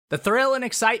The thrill and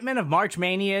excitement of March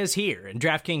Mania is here, and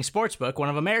DraftKings Sportsbook, one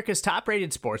of America's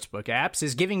top-rated sportsbook apps,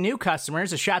 is giving new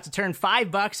customers a shot to turn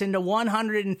 $5 into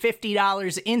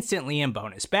 $150 instantly in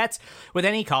bonus bets with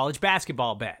any college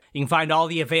basketball bet. You can find all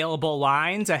the available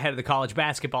lines ahead of the college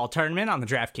basketball tournament on the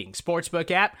DraftKings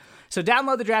Sportsbook app. So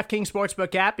download the DraftKings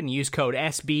Sportsbook app and use code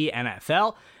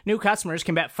SBNFL. New customers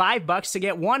can bet $5 to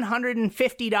get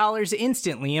 $150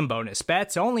 instantly in bonus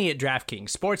bets only at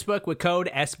DraftKings Sportsbook with code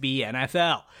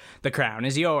SBNFL. The crown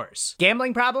is yours.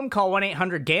 Gambling problem? Call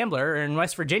 1-800-GAMBLER, or in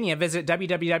West Virginia, visit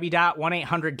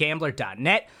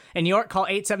www.1800gambler.net. In New York, call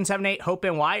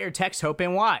 877-8-HOPE-NY or text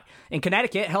HOPE-NY. In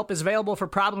Connecticut, help is available for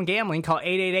problem gambling. Call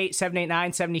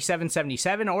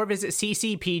 888-789-7777 or visit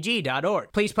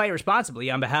ccpg.org. Please play responsibly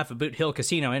on behalf of Boot Hill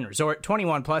Casino and Resort.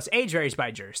 21 plus, age varies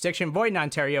by jurisdiction, void in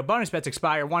Ontario. Bonus bets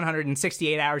expire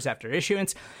 168 hours after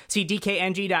issuance. See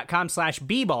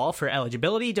dkng.com/bball for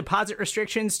eligibility, deposit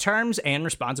restrictions, terms, and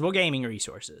responsible gaming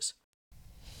resources.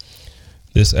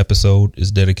 This episode is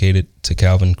dedicated to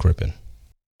Calvin Crippen.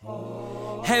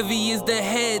 Heavy is the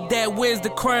head that wears the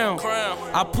crown.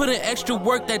 I put in extra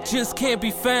work that just can't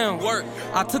be found.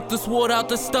 I took the sword out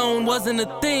the stone, wasn't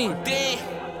a thing.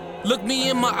 Look me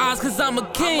in my eyes cause I'm a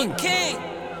king.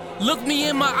 Look me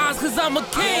in my eyes cause I'm a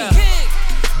king.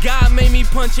 God made me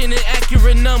punch in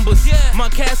accurate numbers. My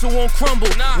castle won't crumble.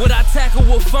 What I tackle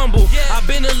will fumble. I've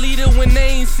been a leader when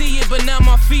they ain't see it, but now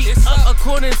my feet up.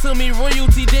 According to me,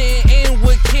 royalty didn't end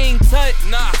with King Tut.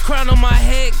 Crown on my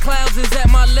head, clouds is at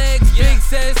my legs. Big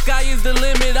says sky is the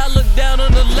limit. I look down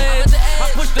on the ledge. I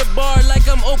push the bar like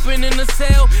I'm opening a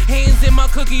cell. Hands in my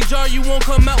cookie jar, you won't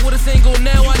come out with a single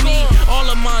nail. I need all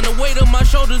of mine. The weight of my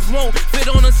shoulders won't fit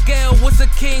on a scale. What's a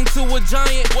king to a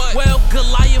giant? Well,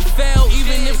 Goliath fell.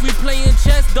 Even if we playing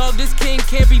chess, dog, this king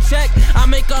can't be checked. I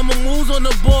make all my moves on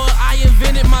the board, I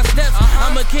invented my steps.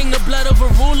 I'm a king, the blood of a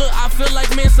ruler. I feel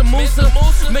like Mansa Musa.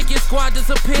 Make your squad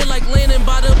disappear like landing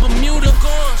by the Bermuda.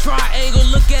 Triangle,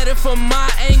 look at it from my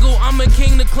angle. I'm a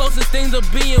king, the closest thing to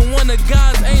being one of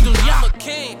God's angels. I'm a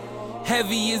king.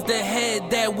 Heavy is the head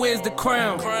that wears the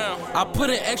crown. I put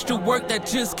in extra work that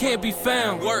just can't be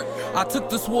found. I took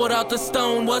the sword out the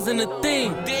stone, wasn't a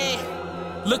thing.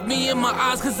 Look me in my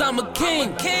eyes cause I'm a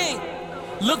king.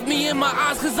 Look me in my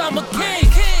eyes cause I'm a king.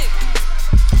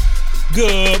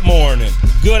 Good morning,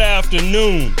 good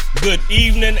afternoon, good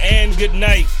evening, and good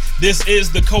night. This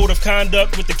is the Code of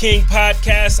Conduct with the King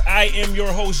podcast. I am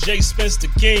your host, Jay Spence the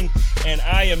King, and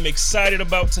I am excited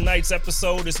about tonight's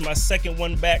episode. It's my second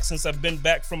one back since I've been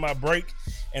back from my break,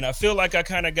 and I feel like I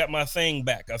kind of got my thing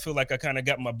back. I feel like I kind of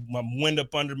got my wind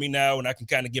up under me now, and I can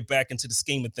kind of get back into the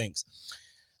scheme of things.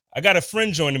 I got a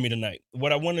friend joining me tonight.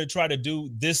 What I want to try to do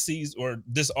this season or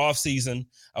this off season,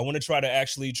 I want to try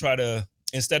to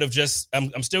instead of just,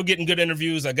 I'm still getting good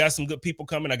interviews. I got some good people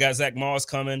coming. I got Zach Moss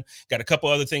coming, got a couple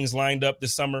other things lined up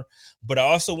this summer, but I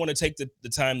also want to take the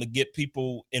time to get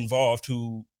people involved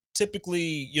who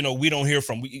typically, we don't hear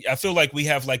from. I feel like we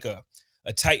have like a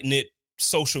tight knit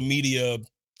social media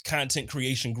content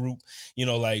creation group,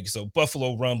 so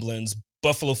Buffalo Rumblings,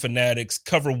 Buffalo Fanatics,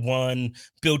 Cover One,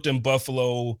 Built in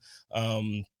Buffalo.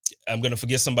 I'm going to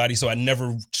forget somebody, so I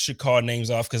never should call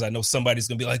names off because I know somebody's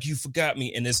going to be like, you forgot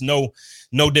me. And it's no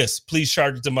diss. Please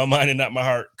charge it to my mind and not my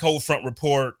heart. Cold Front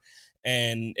Report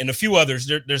and a few others.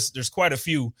 There's quite a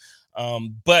few.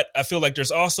 But I feel like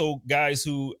there's also guys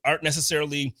who aren't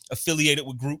necessarily affiliated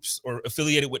with groups or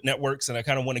affiliated with networks. And I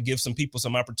kind of want to give some people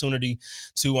some opportunity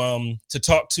to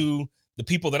talk to the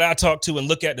people that I talk to and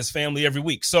look at this family every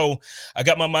week. So I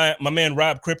got my man,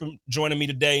 Rob Crippen, joining me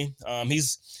today.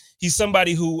 He's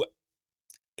somebody who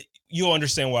you'll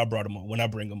understand why I brought him on when I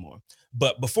bring him on.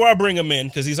 But before I bring him in,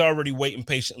 because he's already waiting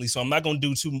patiently, so I'm not going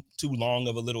to do too long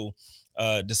of a little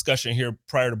discussion here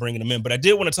prior to bringing him in. But I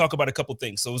did want to talk about a couple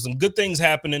things. So some good things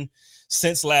happening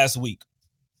since last week.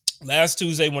 Last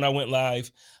Tuesday when I went live,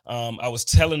 I was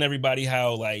telling everybody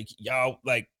how y'all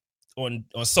on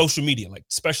social media,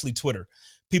 especially Twitter,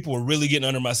 people were really getting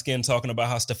under my skin talking about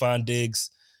how Stephon Diggs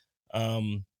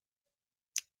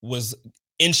was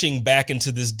inching back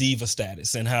into this diva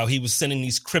status and how he was sending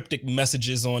these cryptic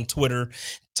messages on Twitter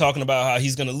talking about how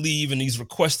he's going to leave and he's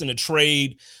requesting a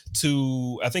trade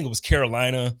to, I think it was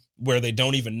Carolina, where they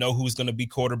don't even know who's going to be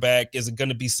quarterback. Is it going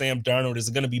to be Sam Darnold? Is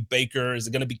it going to be Baker? Is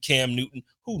it going to be Cam Newton?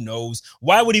 Who knows?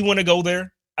 Why would he want to go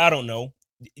there? I don't know.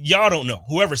 Y'all don't know.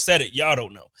 Whoever said it, y'all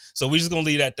don't know. So we're just going to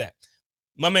leave it at that.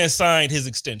 My man signed his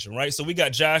extension, right? So we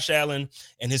got Josh Allen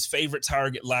and his favorite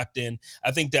target locked in.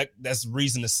 I think that's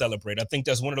reason to celebrate. I think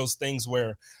that's one of those things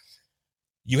where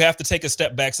you have to take a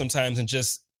step back sometimes and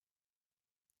just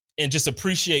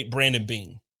appreciate Brandon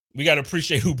Beane. We got to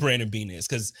appreciate who Brandon Beane is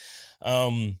because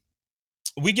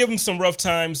we give him some rough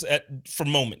times for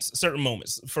certain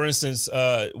moments. For instance,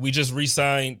 we just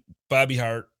re-signed Bobby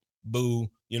Hart. Boo.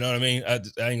 You know what I mean? I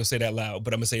ain't gonna say that loud,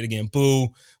 but I'm gonna say it again. Boo.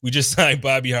 We just signed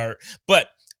Bobby Hart. But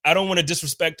I don't want to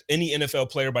disrespect any NFL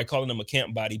player by calling them a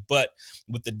camp body. But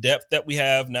with the depth that we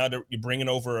have now, that you're bringing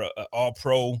over an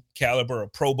all-pro caliber, a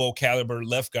Pro Bowl caliber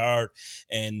left guard,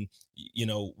 and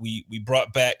we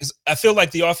brought back. I feel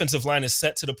like the offensive line is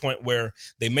set to the point where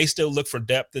they may still look for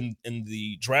depth in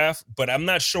the draft, but I'm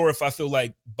not sure if I feel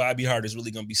like Bobby Hart is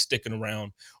really going to be sticking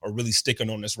around or really sticking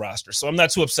on this roster. So I'm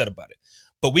not too upset about it.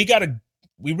 But we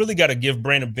really got to give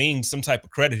Brandon Beane some type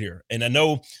of credit here. And I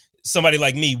know somebody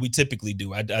like me, we typically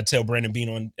do. I tell Brandon Beane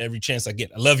on every chance I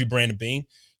get, I love you, Brandon Beane.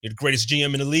 You're the greatest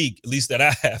GM in the league, at least that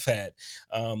I have had.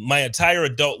 My entire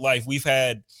adult life, we've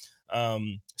had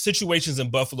situations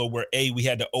in Buffalo where, we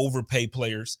had to overpay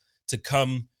players to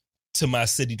come to my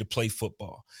city to play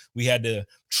football. We had to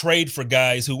trade for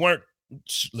guys who weren't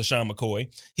LaShawn McCoy.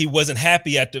 He wasn't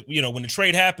happy when the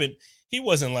trade happened, he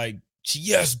wasn't like,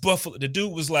 yes, Buffalo. The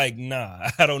dude was like,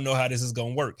 nah, I don't know how this is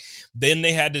going to work. Then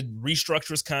they had to restructure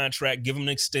his contract, give him an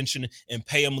extension, and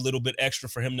pay him a little bit extra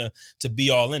for him to be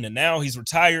all in. And now he's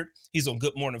retired. He's on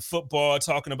Good Morning Football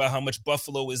talking about how much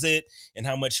Buffalo is it and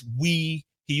how much he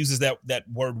uses that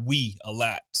word we a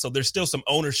lot. So there's still some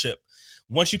ownership.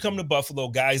 Once you come to Buffalo,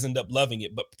 guys end up loving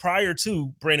it. But prior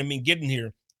to Brandon Beane getting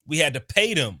here, we had to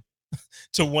pay them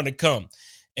to want to come.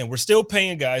 And we're still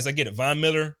paying guys. I get it. Von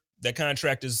Miller, that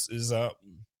contract is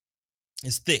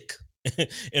thick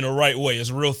in a right way. It's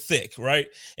real thick, right?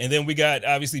 And then we got,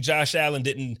 obviously, Josh Allen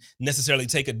didn't necessarily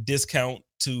take a discount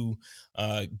to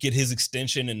get his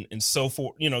extension and so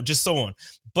forth, just so on.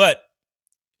 But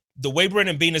the way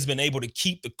Brandon Beane has been able to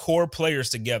keep the core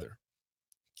players together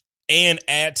and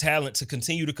add talent to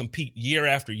continue to compete year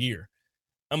after year,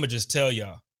 I'm going to just tell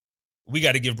y'all, we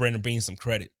got to give Brandon Beane some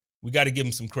credit. We got to give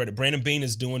him some credit. Brandon Beane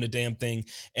is doing the damn thing,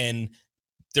 and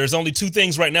there's only two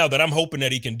things right now that I'm hoping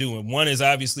that he can do. And one is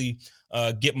obviously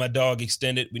get my dog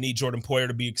extended. We need Jordan Poyer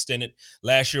to be extended.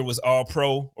 Last year was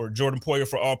All-Pro or Jordan Poyer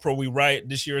for All-Pro. We riot.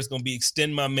 This year is going to be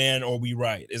extend my man or we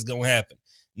riot. It's going to happen.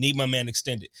 Need my man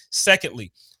extended.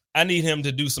 Secondly, I need him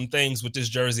to do some things with this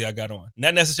jersey I got on.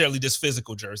 Not necessarily this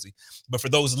physical jersey, but for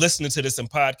those listening to this in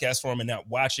podcast form and not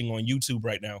watching on YouTube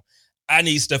right now, I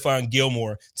need Stephon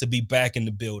Gilmore to be back in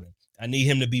the building. I need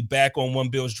him to be back on One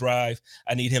Bills Drive.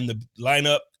 I need him to line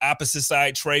up opposite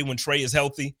side Trey when Trey is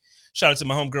healthy. Shout out to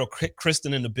my homegirl,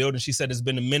 Kristen, in the building. She said it's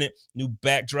been a minute. New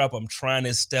backdrop. I'm trying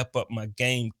to step up my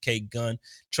game, K-Gun.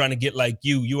 Trying to get like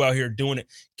you. You out here doing it.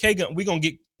 K-Gun, we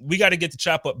got to get the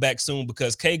chop up back soon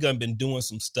because K-Gun been doing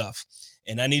some stuff.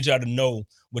 And I need y'all to know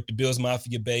with the Bills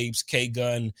Mafia babes,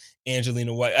 K-Gun,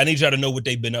 Angelina White. I need y'all to know what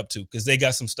they've been up to because they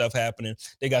got some stuff happening.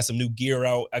 They got some new gear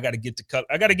out. I got to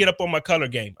get up on my color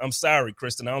game. I'm sorry,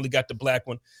 Kristen. I only got the black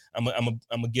one. I'm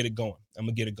gonna get it going.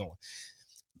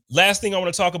 Last thing I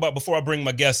want to talk about before I bring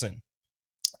my guests in.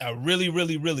 I really,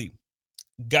 really, really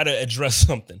got to address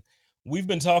something. We've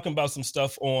been talking about some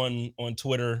stuff on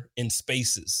Twitter in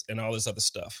Spaces and all this other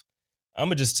stuff. I'm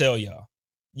going to just tell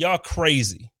y'all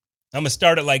crazy. I'm going to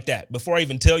start it like that before I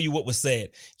even tell you what was said.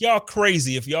 Y'all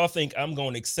crazy if y'all think I'm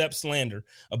going to accept slander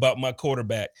about my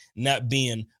quarterback not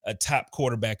being a top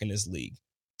quarterback in this league.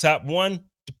 Top one,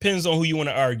 depends on who you want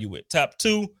to argue with. Top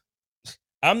two,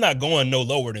 I'm not going no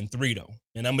lower than 3, though.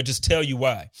 And I'm going to just tell you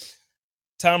why.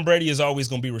 Tom Brady is always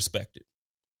going to be respected.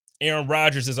 Aaron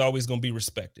Rodgers is always going to be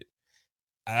respected.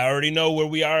 I already know where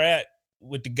we are at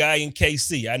with the guy in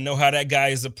KC. I know how that guy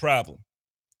is a problem.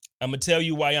 I'm going to tell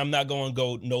you why I'm not going to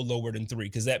go no lower than 3,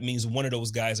 because that means one of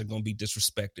those guys are going to be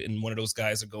disrespected and one of those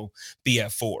guys are going to be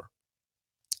at 4.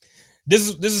 This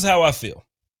is how I feel.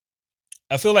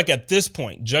 I feel like at this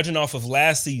point, judging off of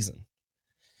last season,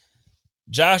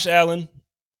 Josh Allen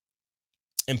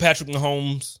and Patrick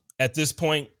Mahomes, at this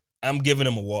point, I'm giving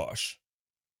them a wash.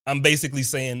 I'm basically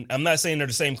saying, I'm not saying they're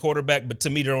the same quarterback, but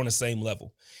to me, they're on the same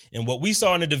level. And what we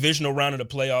saw in the divisional round of the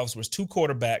playoffs was 2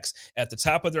 quarterbacks at the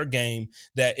top of their game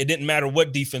that it didn't matter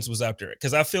what defense was out there.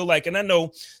 Because I feel like, and I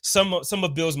know some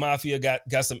of Bills Mafia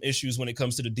got some issues when it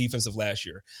comes to the defense of last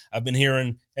year. I've been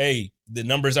hearing, hey, the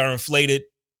numbers are inflated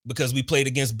because we played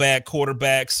against bad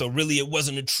quarterbacks. So really it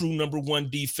wasn't a true number 1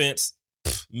 defense.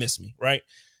 Miss me, right?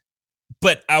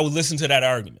 But I would listen to that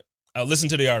argument. I'll listen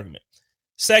to the argument.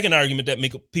 Second argument that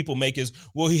people make is,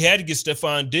 well, he had to get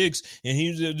Stephon Diggs, and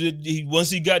he once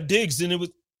he got Diggs, then it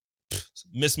was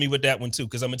miss me with that one too.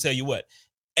 Because I'm gonna tell you what,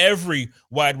 every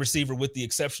wide receiver, with the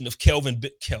exception of Kelvin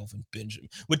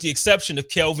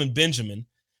Benjamin,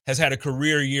 has had a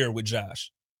career year with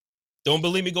Josh. Don't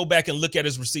believe me? Go back and look at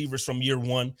his receivers from year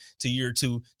 1 to year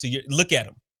 2 to year. Look at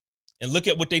them. and look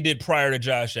at what they did prior to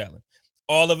Josh Allen.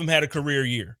 All of them had a career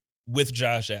year with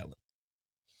Josh Allen.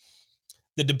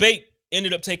 The debate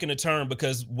ended up taking a turn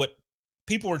because what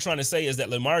people were trying to say is that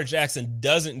Lamar Jackson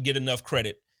doesn't get enough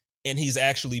credit, and he's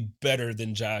actually better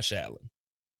than Josh Allen.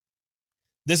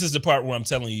 This is the part where I'm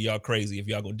telling you, y'all crazy if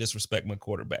y'all gonna disrespect my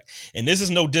quarterback. And this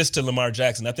is no diss to Lamar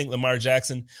Jackson. I think Lamar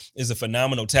Jackson is a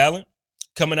phenomenal talent.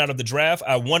 Coming out of the draft,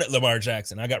 I wanted Lamar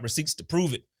Jackson. I got receipts to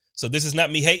prove it. So this is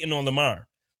not me hating on Lamar.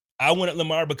 I wanted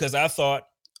Lamar because I thought,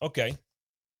 okay,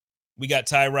 we got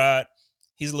Tyrod.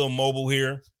 He's a little mobile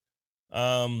here.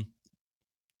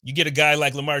 You get a guy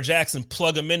like Lamar Jackson,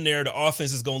 plug him in there, the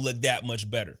offense is going to look that much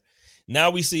better.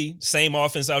 Now we see same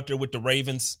offense out there with the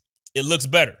Ravens. It looks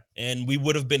better, and we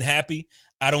would have been happy.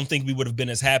 I don't think we would have been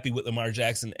as happy with Lamar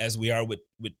Jackson as we are with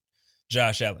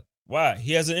Josh Allen. Why?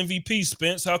 He has an MVP,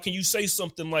 Spence. How can you say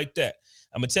something like that?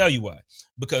 I'm going to tell you why.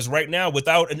 Because right now,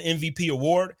 without an MVP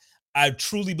award, I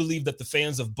truly believe that the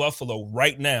fans of Buffalo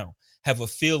right now have a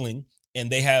feeling, and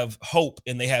they have hope,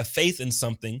 and they have faith in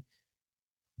something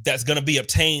that's going to be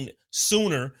obtained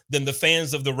sooner than the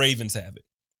fans of the Ravens have it.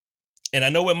 And I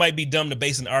know it might be dumb to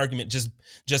base an argument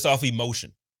just off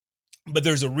emotion, but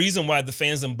there's a reason why the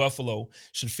fans in Buffalo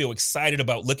should feel excited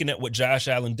about looking at what Josh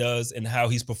Allen does and how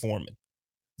he's performing.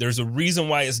 There's a reason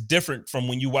why it's different from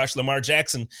when you watch Lamar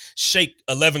Jackson shake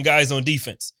 11 guys on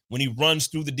defense, when he runs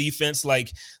through the defense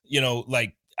like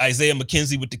Isaiah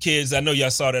McKenzie with the kids. I know y'all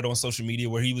saw that on social media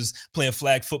where he was playing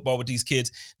flag football with these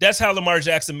kids. That's how Lamar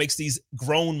Jackson makes these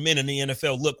grown men in the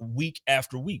NFL look week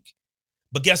after week.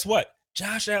 But guess what?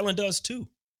 Josh Allen does too.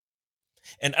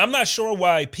 And I'm not sure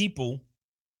why people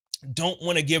don't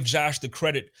want to give Josh the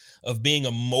credit of being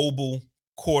a mobile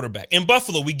quarterback. In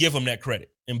Buffalo, we give him that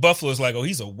credit. In Buffalo, it's like, oh,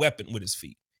 he's a weapon with his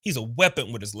feet. He's a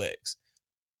weapon with his legs.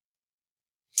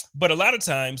 But a lot of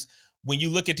times when you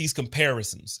look at these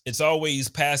comparisons, it's always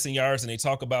passing yards, and they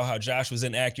talk about how Josh was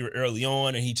inaccurate early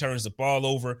on and he turns the ball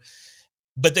over.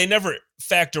 But they never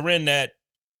factor in that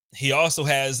he also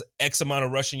has X amount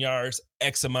of rushing yards,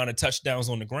 X amount of touchdowns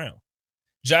on the ground.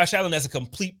 Josh Allen, as a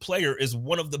complete player, is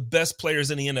one of the best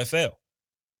players in the NFL.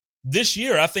 This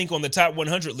year, I think on the top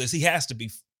 100 list, he has to be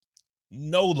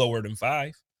no lower than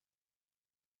 5.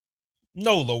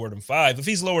 No lower than 5. If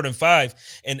he's lower than 5,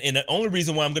 and the only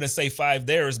reason why I'm going to say 5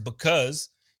 there is because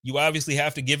you obviously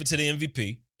have to give it to the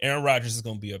MVP. Aaron Rodgers is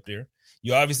going to be up there.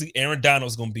 Aaron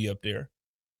Donald's going to be up there.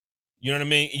 You know what I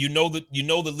mean? You know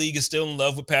the league is still in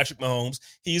love with Patrick Mahomes.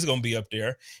 He's going to be up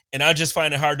there. And I just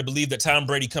find it hard to believe that Tom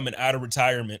Brady coming out of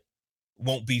retirement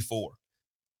won't be 4.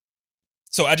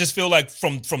 So I just feel like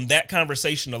from that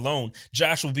conversation alone,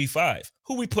 Josh will be 5.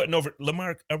 Who we putting over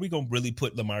Lamar? Are we going to really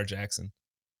put Lamar Jackson?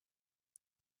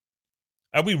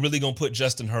 Are we really going to put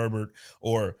Justin Herbert,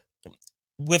 or,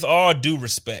 with all due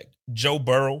respect, Joe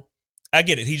Burrow? I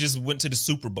get it. He just went to the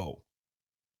Super Bowl.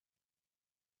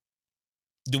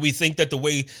 Do we think that the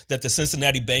way that the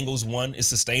Cincinnati Bengals won is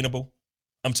sustainable?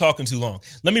 I'm talking too long.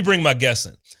 Let me bring my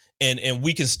guest in, and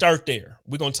we can start there.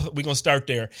 We're gonna start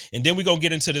there, and then we're gonna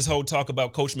get into this whole talk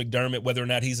about Coach McDermott, whether or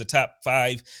not he's a top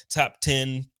 5, top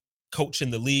 10 coach in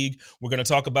the league. We're gonna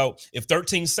talk about if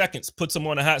 13 seconds puts him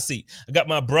on a hot seat. I got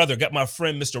my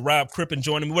friend, Mr. Rob Crippen,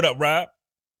 joining me. What up, Rob?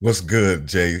 What's good,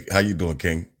 Jay? How you doing,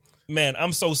 King? Man,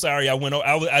 I'm so sorry.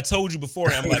 I told you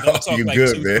before. I'm like, I'll talk like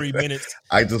good, 2-3 minutes.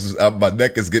 My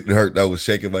neck is getting hurt. I was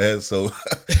shaking my head so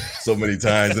many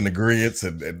times in agreement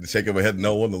and shaking my head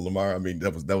no on the Lamar. I mean,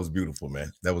 that was beautiful,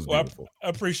 man. That was beautiful. I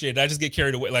appreciate it. I just get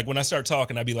carried away. Like when I start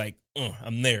talking, I'd be like,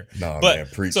 I'm there. No, man,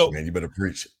 preach, man. You better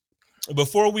preach.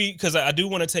 Before because I do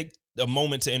want to take a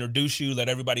moment to introduce you, let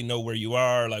everybody know where you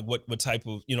are, like what type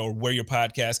of, where your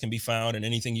podcast can be found and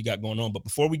anything you got going on. But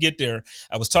before we get there,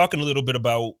 I was talking a little bit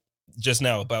about just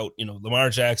now about, Lamar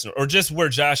Jackson, or just where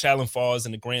Josh Allen falls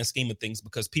in the grand scheme of things,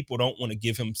 because people don't want to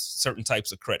give him certain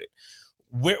types of credit.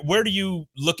 Where do you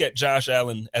look at Josh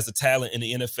Allen as a talent in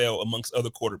the NFL amongst other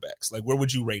quarterbacks? Like, where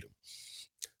would you rate him?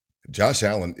 Josh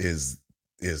Allen is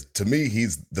to me,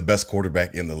 he's the best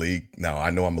quarterback in the league. Now, I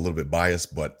know I'm a little bit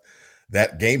biased, but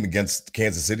that game against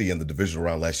Kansas City in the divisional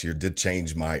round last year did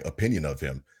change my opinion of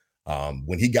him.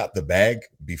 When he got the bag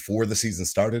before the season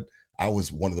started, I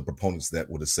was one of the proponents that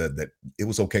would have said that it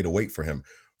was okay to wait for him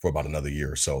for about another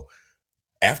year or so.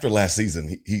 After last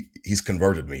season, he's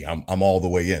converted me. I'm all the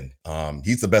way in.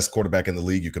 He's the best quarterback in the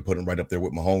league. You can put him right up there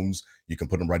with Mahomes. You can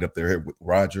put him right up there with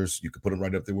Rodgers. You can put him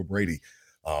right up there with Brady.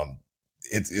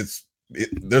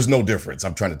 There's no difference.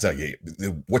 I'm trying to tell you.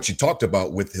 What you talked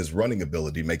about with his running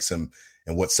ability makes him,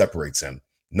 and what separates him.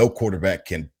 No quarterback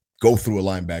can go through a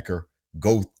linebacker,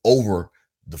 go over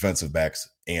defensive backs,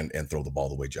 and throw the ball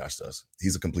the way Josh does.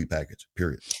 He's a complete package,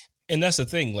 period. And that's the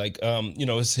thing, like,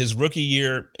 it's his rookie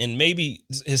year and maybe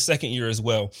his second year as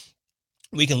well.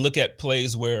 We can look at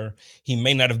plays where he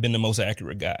may not have been the most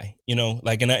accurate guy,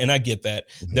 like, and I get that.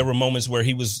 Mm-hmm. There were moments where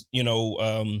he was,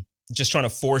 just trying to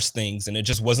force things and it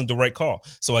just wasn't the right call.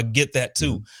 So I get that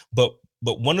too. Mm-hmm.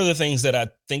 But one of the things that I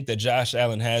think that Josh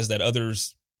Allen has that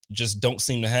others just don't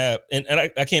seem to have, and I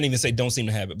can't even say don't seem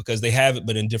to have it because they have it,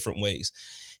 but in different ways.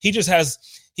 He has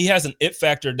an it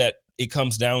factor that it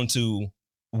comes down to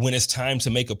when it's time to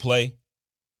make a play.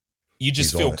 You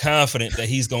just feel confident that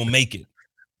he's going to make it.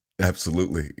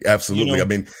 Absolutely. I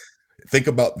mean, think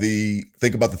about the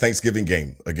Thanksgiving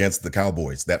game against the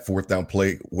Cowboys, that fourth down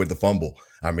play with the fumble.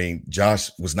 I mean, Josh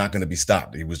was not going to be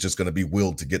stopped. He was just going to be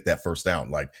willed to get that first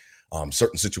down. Like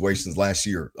certain situations last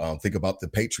year, think about the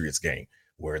Patriots game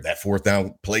where that fourth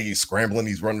down play, he's scrambling,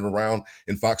 he's running around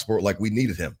in Foxborough like we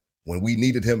needed him. When we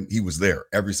needed him, he was there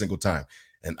every single time.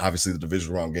 And obviously the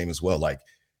division round game as well. Like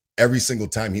every single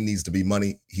time he needs to be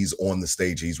money, he's on the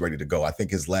stage. He's ready to go. I think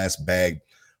his last bag,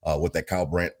 what that Kyle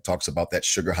Brandt talks about, that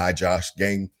sugar high Josh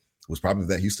game, was probably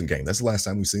that Houston game. That's the last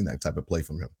time we've seen that type of play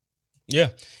from him. Yeah.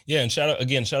 And shout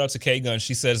out to K-Gun.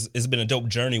 She says it's been a dope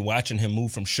journey watching him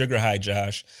move from sugar high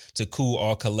Josh to cool,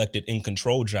 all collected, in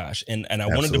control Josh. And I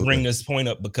wanted to bring this point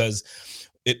up because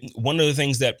one of the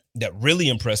things that really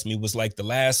impressed me was like the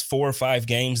last 4 or 5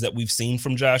 games that we've seen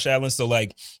from Josh Allen. So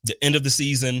like the end of the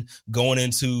season going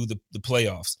into the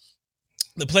playoffs.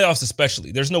 The playoffs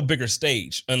especially, there's no bigger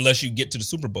stage unless you get to the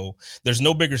Super Bowl. There's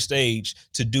no bigger stage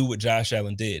to do what Josh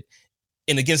Allen did.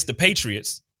 And against the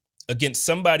Patriots, against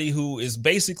somebody who is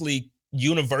basically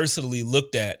universally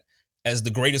looked at as the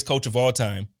greatest coach of all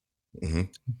time,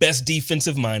 best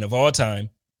defensive mind of all time,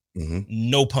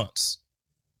 no punts.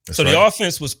 So the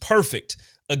offense was perfect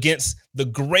against the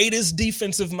greatest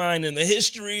defensive mind in the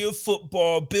history of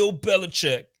football, Bill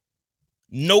Belichick.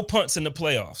 No punts in the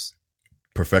playoffs.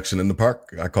 Perfection in the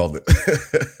park. I called it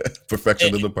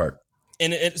perfection in the park.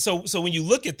 And so when you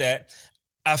look at that,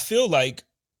 I feel like,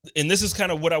 and this is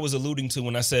kind of what I was alluding to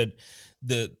when I said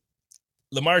the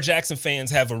Lamar Jackson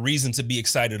fans have a reason to be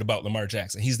excited about Lamar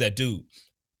Jackson. He's that dude.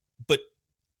 But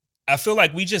I feel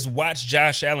like we just watched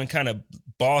Josh Allen kind of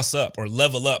boss up or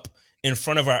level up in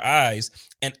front of our eyes.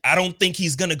 And I don't think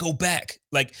he's going to go back.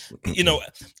 Like,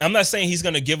 I'm not saying he's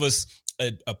going to give us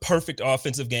a perfect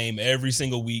offensive game every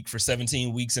single week for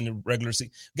 17 weeks in the regular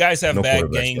season. Guys have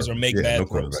bad games or make bad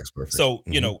throws. So,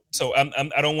 so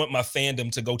I don't want my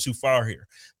fandom to go too far here.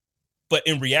 But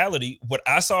in reality, what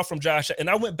I saw from Josh, and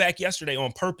I went back yesterday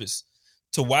on purpose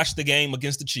to watch the game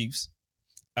against the Chiefs.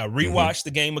 I rewatched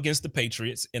the game against the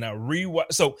Patriots, and I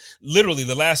rewatched. So literally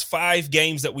the last 5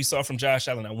 games that we saw from Josh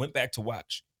Allen, I went back to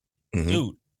watch.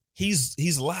 Dude,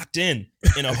 he's locked in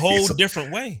a whole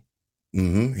different way.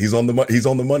 He's on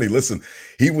the money. Listen,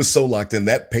 he was so locked in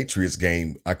that Patriots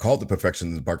game. I called the perfection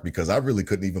in the park because I really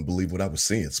couldn't even believe what I was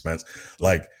seeing, Spence.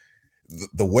 Like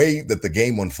the way that the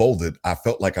game unfolded, I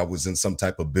felt like I was in some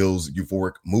type of Bills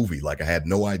euphoric movie. Like I had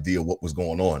no idea what was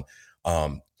going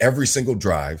on. Every single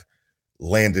drive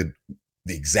landed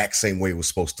the exact same way it was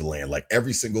supposed to land. Like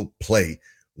every single play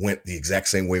went the exact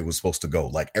same way it was supposed to go.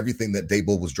 Like everything that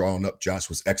Daboll was drawing up, Josh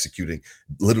was executing,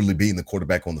 literally being the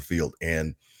quarterback on the field.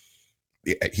 And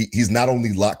he's not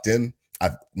only locked in,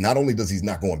 not only does he's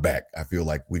not going back, I feel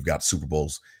like we've got Super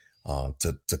Bowls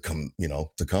to come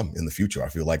in the future. I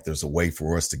feel like there's a way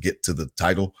for us to get to the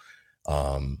title.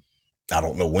 I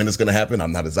don't know when it's going to happen.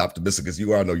 I'm not as optimistic as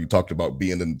you are. I know you talked about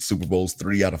being in Super Bowls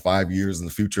 3 out of 5 years in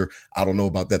the future. I don't know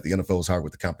about that. The NFL is hard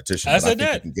with the competition. I said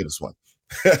that. You can get us one.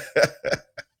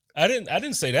 I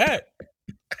didn't say that.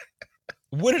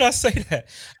 When did I say that?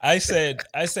 I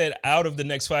said out of the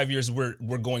next 5 years, we're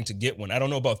going to get one. I don't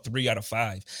know about 3 out of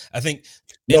 5. I think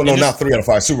not 3 out of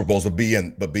 5 Super Bowls, but be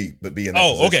in.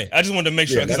 Oh, okay. I just wanted to make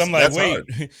sure because I'm like, wait,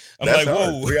 hard. I'm that's like,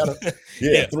 hard.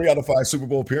 Whoa. 3 out of 5 Super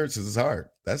Bowl appearances is hard.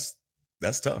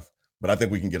 That's tough. But I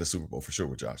think we can get a Super Bowl for sure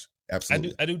with Josh.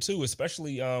 Absolutely. I do too,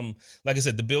 especially like I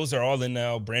said, the Bills are all in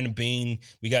now. Brandon Beane,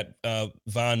 we got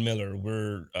Von Miller.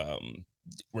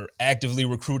 We're actively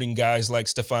recruiting guys like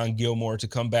Stephon Gilmore to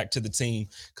come back to the team.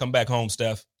 Come back home,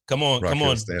 Steph. Come on,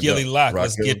 Gilly Lock.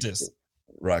 Let's get this.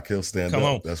 Raquel, stand come up.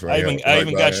 On. That's right. I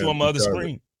even got you on my other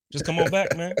screen. Just come on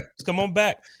back, man. Just come on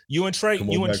back. You and Trey.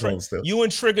 You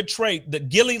and Trigger Trey. The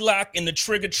Gilly Lock and the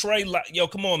Trigger Trey Lock. Yo,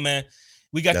 come on, man.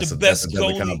 We got the best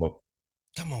goalie.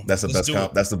 Come on. That's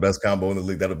the best combo in the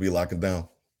league. That'll be locking down.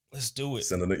 Let's do it.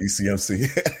 Sending the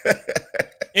ECMC.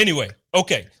 Anyway,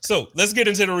 okay, so let's get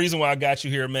into the reason why I got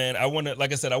you here, man. I want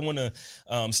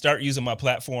to start using my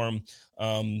platform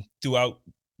throughout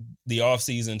the off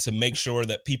season to make sure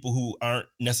that people who aren't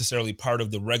necessarily part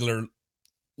of the regular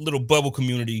little bubble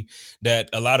community that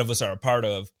a lot of us are a part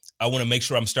of. I want to make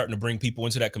sure I'm starting to bring people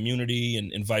into that community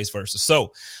and vice versa.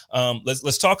 So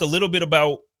let's talk a little bit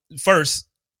about first.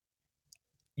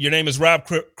 Your name is Rob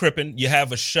Crippen. You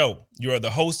have a show. You are the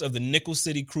host of the Nickel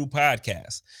City Crew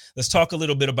podcast. Let's talk a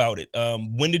little bit about it.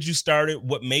 When did you start it?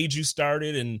 What made you start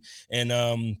it? And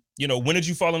when did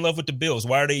you fall in love with the Bills?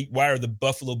 Why are the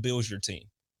Buffalo Bills your team?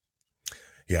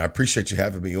 Yeah, I appreciate you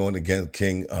having me on again,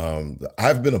 King.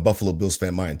 I've been a Buffalo Bills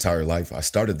fan my entire life. I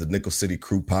started the Nickel City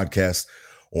Crew podcast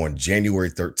on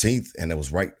January 13th, and it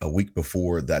was right a week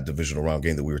before that divisional round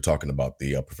game that we were talking about,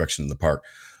 the Perfection in the Park,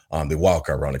 the wild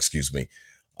card round, excuse me.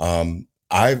 The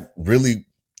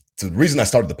reason I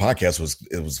started the podcast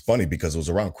was funny because it was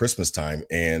around Christmas time,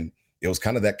 and it was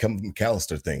kind of that Kevin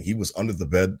McAllister thing. He was under the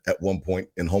bed at one point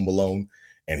in Home Alone,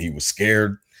 and he was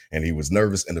scared and he was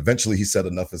nervous, and eventually he said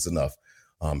enough is enough.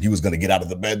 He was going to get out of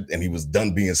the bed, and he was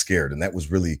done being scared, and that was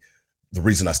really the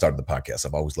reason I started the podcast.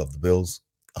 I've always loved the Bills.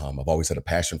 I've always had a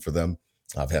passion for them.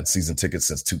 I've had season tickets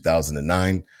since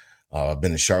 2009. I've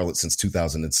been in Charlotte since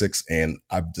 2006, and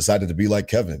I've decided to be like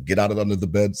Kevin, get out of under the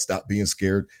bed, stop being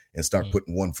scared, and start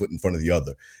putting one foot in front of the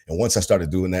other. And once I started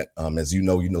doing that, as you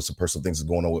know some personal things are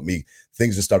going on with me.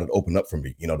 Things just started to open up for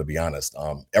me, to be honest.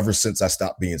 Ever since I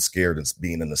stopped being scared and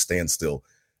being in a standstill,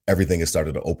 everything has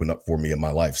started to open up for me in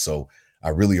my life. So I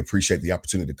really appreciate the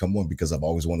opportunity to come on because I've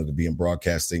always wanted to be in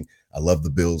broadcasting. I love the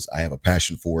Bills. I have a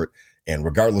passion for it. And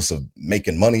regardless of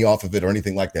making money off of it or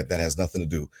anything like that, that has nothing to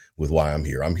do with why I'm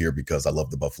here. I'm here because I love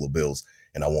the Buffalo Bills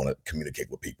and I want to communicate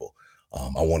with people.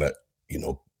 I want to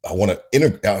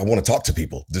talk to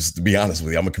people. Just to be honest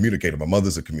with you, I'm a communicator. My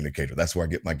mother's a communicator. That's where I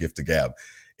get my gift of gab.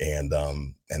 And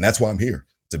that's why I'm here,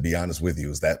 to be honest with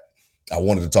you, is that I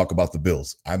wanted to talk about the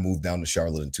Bills. I moved down to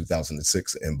Charlotte in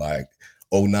 2006. And by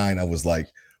 2009, I was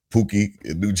like Pookie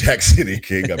in New Jack City,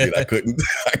 King. I mean, I couldn't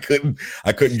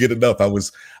get enough.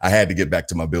 I had to get back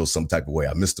to my Bills some type of way.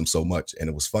 I missed them so much. And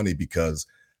it was funny because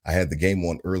I had the game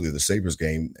on earlier, the Sabres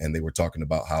game, and they were talking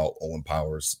about how Owen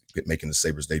Powers making the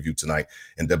Sabres debut tonight.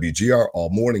 And WGR all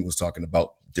morning was talking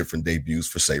about different debuts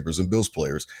for Sabres and Bills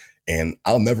players. And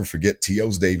I'll never forget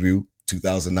T.O.'s debut,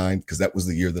 2009, because that was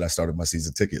the year that I started my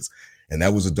season tickets. And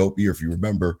that was a dope year. If you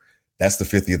remember, that's the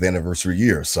 50th anniversary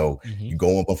year. So you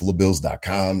go on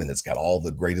BuffaloBills.com and it's got all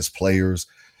the greatest players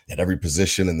at every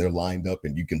position and they're lined up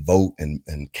and you can vote and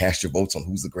cast your votes on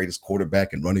who's the greatest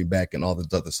quarterback and running back and all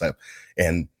this other stuff.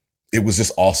 And it was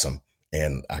just awesome.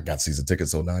 And I got season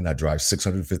tickets 2009. I drive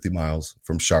 650 miles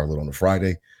from Charlotte on a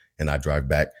Friday and I drive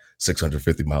back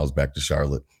 650 miles back to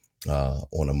Charlotte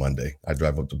on a Monday. I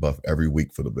drive up to Buff every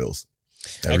week for the Bills.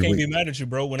 I can't be mad at you,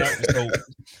 bro.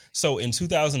 So in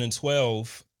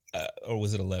 2012, or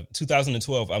was it 11?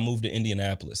 2012, I moved to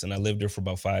Indianapolis and I lived there for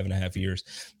about 5.5 years.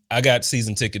 I got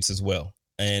season tickets as well.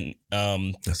 And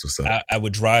that's what's up. I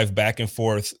would drive back and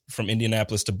forth from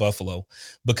Indianapolis to Buffalo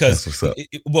because, let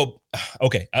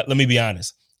me be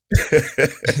honest.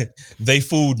 They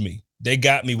fooled me. They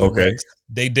got me with Rex.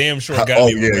 They damn sure got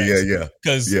me with Rex. Yeah.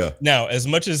 Because now, as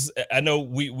much as I know,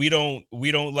 we don't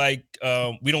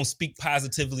speak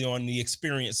positively on the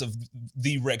experience of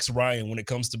the Rex Ryan when it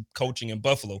comes to coaching in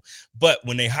Buffalo. But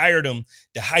when they hired him,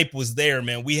 the hype was there,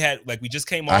 man. We just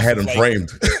came off. I had him framed.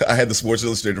 I had the Sports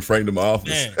Illustrated framed in my office,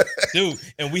 man, dude.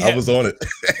 And I was on it.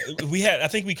 I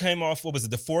think we came off. What was it?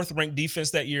 The 4th ranked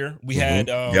defense that year. We had.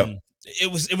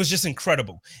 It was just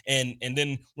incredible. And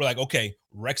then we're like, okay,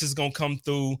 Rex is going to come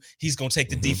through. He's going to take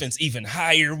the defense even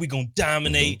higher. We're going to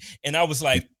dominate. And I was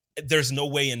like, there's no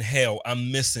way in hell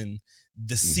I'm missing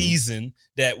the season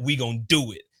that we going to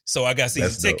do it. So I got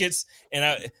season tickets and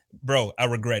I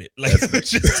regret it. Like,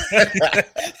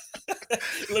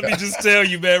 let me just tell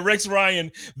you, man, Rex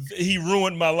Ryan, he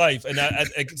ruined my life. And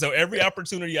so every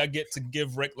opportunity I get to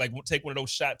give Rex, like take one of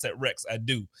those shots at Rex, I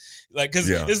do. Like, cause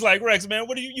it's like, Rex, man,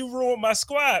 what do you ruined my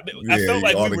squad? I felt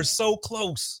like we were so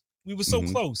close. We were so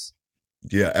close.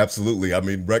 Yeah, absolutely. I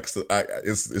mean, Rex,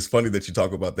 it's funny that you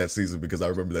talk about that season because I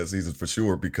remember that season for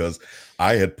sure because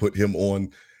I had put him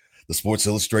on the Sports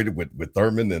Illustrated with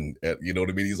Thurman and you know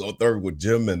what I mean? He's on third with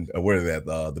Jim and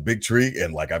the Big Tree.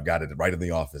 And like, I've got it right in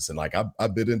the office and like, I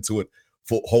bit into it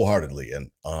wholeheartedly. And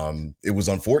it was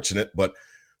unfortunate, but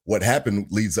what happened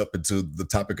leads up into the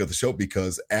topic of the show,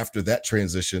 because after that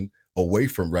transition away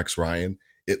from Rex Ryan,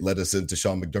 it led us into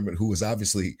Sean McDermott, who has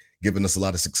obviously given us a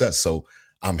lot of success. So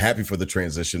I'm happy for the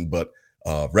transition, but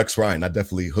Rex Ryan, I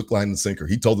definitely hook, line, and sinker.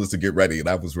 He told us to get ready, and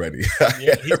I was ready.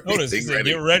 Yeah, he told us, he said,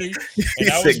 get ready. And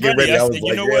I was ready. I said,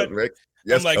 you know what? Rex,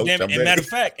 yes, I'm like, coach, damn. And matter of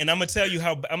fact, and I'm gonna tell you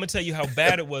how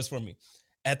bad it was for me.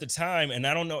 at the time, and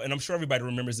I don't know, and I'm sure everybody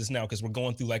remembers this now because we're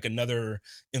going through like another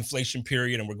inflation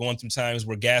period and we're going through times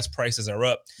where gas prices are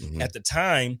up. Mm-hmm. At the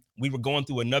time, we were going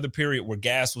through another period where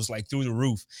gas was like through the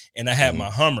roof, and I had my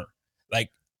Hummer. Like,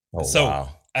 wow.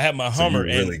 I had my Hummer.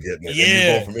 So really getting it. Yeah.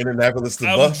 And you go from Indianapolis to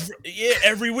Buff? Yeah,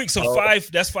 every week. So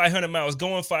that's 500 miles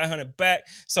going, 500 back.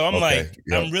 So I'm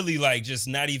I'm really like just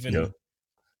not even. Yep.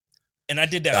 And I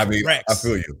did that for Rex.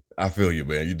 I feel you,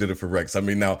 man. You did it for Rex. I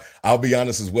mean, now I'll be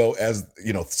honest as well, as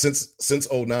since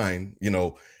 2009,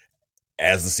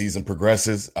 as the season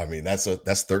progresses, I mean, that's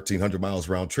 1,300 miles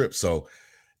round trip. So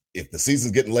if the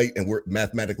season's getting late and we're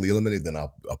mathematically eliminated, then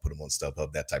I'll put them on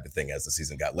StubHub, that type of thing, as the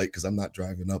season got late, because I'm not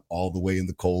driving up all the way in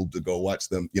the cold to go watch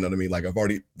them. You know what I mean? Like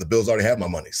the Bills already have my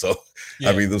money. So,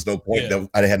 I mean, there's no point.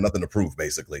 I had nothing to prove,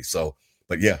 basically. So,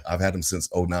 but yeah, I've had them since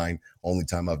 2009. Only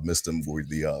time I've missed them were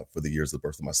for the years of the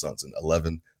birth of my sons in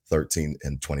 11, 13,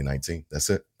 and 2019. That's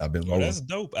it. I've been rolling. That's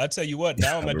dope. I tell you what,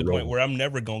 now I'm at the point where I'm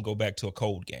never going to go back to a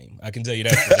cold game. I can tell you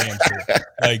that for damn sure.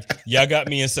 Like, y'all got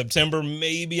me in September,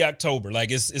 maybe October.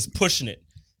 Like, it's pushing it.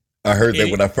 I heard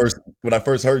that when I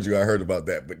first heard you, I heard about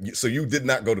that. But so you did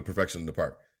not go to Perfection in the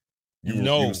Park.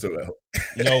 No,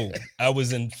 I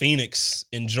was in Phoenix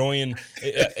enjoying.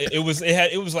 It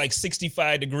was like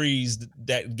 65 degrees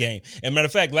that game. And matter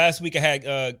of fact, last week I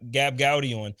had Gab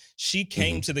Gowdy on. She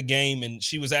came to the game and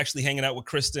she was actually hanging out with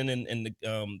Kristen and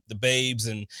the babes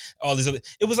and all these other.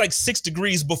 It was like 6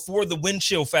 degrees before the wind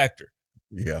chill factor.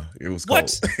 Yeah, it was cold.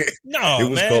 What? No, it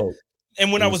was man. Cold.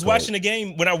 And when I was watching the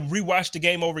game, when I rewatched the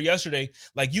game over yesterday,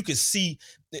 like you could see,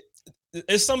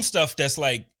 there's some stuff that's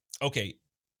like, okay,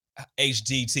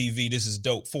 HD TV, this is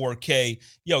dope. 4K,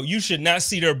 yo, you should not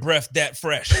see their breath that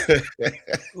fresh.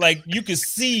 Like you could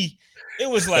see, it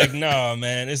was like, nah,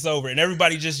 man, it's over, and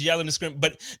everybody just yelling and screaming.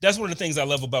 But that's one of the things I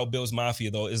love about Bills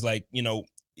Mafia, though, is like,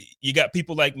 you got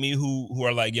people like me who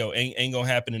are like, yo, ain't gonna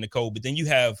happen in the cold. But then you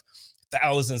have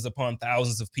thousands upon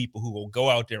thousands of people who will go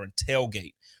out there and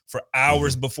tailgate for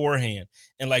hours beforehand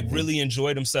and like really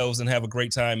enjoy themselves and have a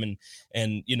great time.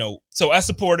 And so I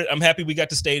support it. I'm happy we got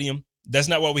the stadium. That's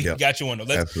not what we got you on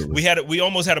though. We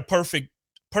almost had a perfect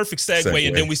segue,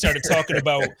 and then we started talking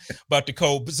about the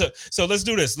cold. So let's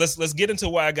do this. Let's get into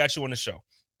why I got you on the show.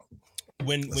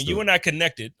 When you and I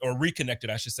connected, or reconnected,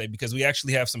 I should say, because we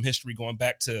actually have some history going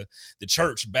back to the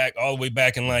church, back all the way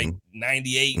back in like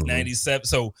 98, 97.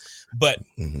 So, but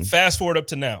fast forward up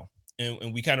to now,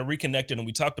 and we kind of reconnected and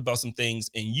we talked about some things,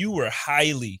 and you were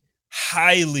highly,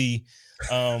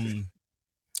 I'm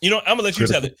gonna let you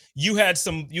tell it. You had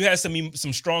some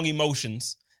strong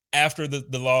emotions after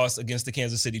the loss against the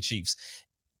Kansas City Chiefs.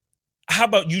 How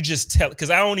about you just tell it? Because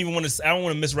I don't want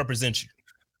to misrepresent you.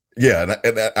 Yeah,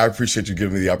 and I appreciate you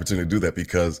giving me the opportunity to do that,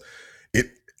 because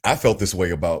I felt this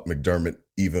way about McDermott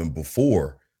even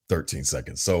before 13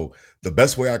 seconds. So the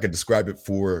best way I could describe it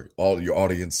for all your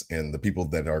audience and the people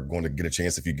that are going to get a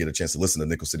chance, if you get a chance to listen to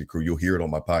Nickel City Crew, you'll hear it on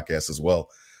my podcast as well.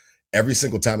 Every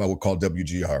single time I would call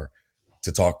WGR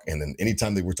to talk, and then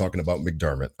anytime they were talking about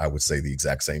McDermott, I would say the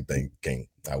exact same thing, King.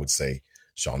 I would say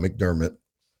Sean McDermott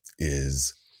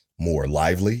is more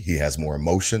lively. He has more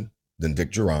emotion than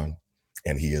Dick Jauron,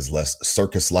 and he is less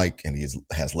circus-like, and he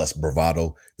has less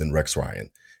bravado than Rex Ryan.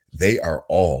 They are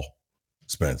all,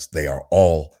 Spence, they are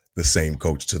all the same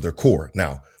coach to their core.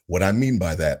 Now, what I mean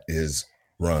by that is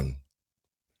run.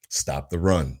 Stop the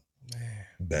run.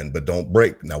 Bend but don't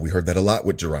break. Now, we heard that a lot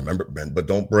with Jauron. Remember, bend but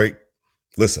don't break.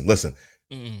 Listen.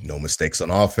 No mistakes on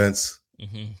offense.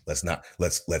 Let's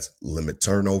limit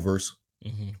turnovers.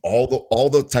 All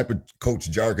the type of coach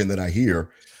jargon that I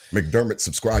hear, McDermott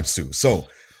subscribes to. So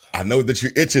I know that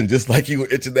you're itching just like you were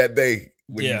itching that day.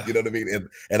 You know what I mean?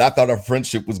 And I thought our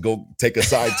friendship was going to take a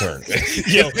side turn.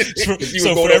 You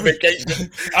were going on vacation.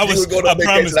 I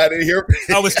didn't hear.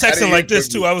 I was texting like this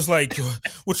too. I was like,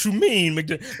 "What you mean,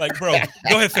 McDermott?" Like, bro,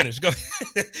 go ahead, finish. Go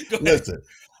ahead.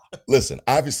 Listen.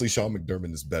 Obviously, Sean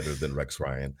McDermott is better than Rex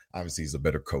Ryan. Obviously, he's a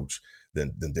better coach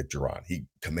than Dick Jauron. He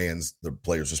commands the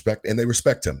players' respect, and they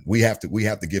respect him. We have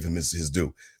to give him his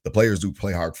due. The players do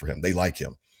play hard for him. They like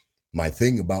him. My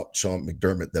thing about Sean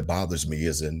McDermott that bothers me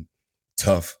is in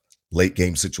tough late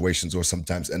game situations, or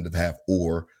sometimes end of half,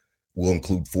 or will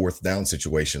include fourth down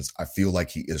situations. I feel like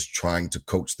he is trying to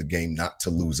coach the game not to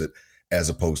lose it, as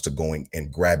opposed to going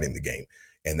and grabbing the game.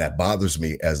 And that bothers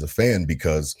me as a fan,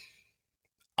 because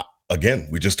again,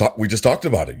 we just talked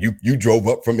about it. You drove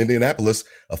up from Indianapolis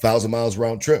 1,000 miles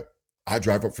round trip. I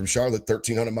drive up from Charlotte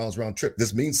 1,300 miles round trip.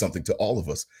 This means something to all of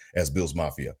us as Bills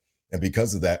Mafia. And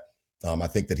because of that, I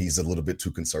think that he's a little bit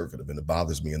too conservative, and it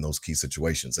bothers me in those key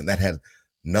situations. And that had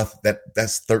nothing.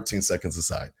 That's 13 seconds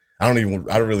aside.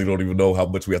 I really don't even know how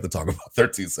much we have to talk about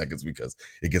 13 seconds because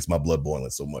it gets my blood boiling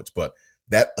so much. But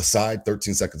that aside,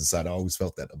 13 seconds aside, I always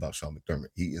felt that about Sean McDermott.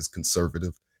 He is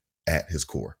conservative at his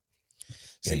core.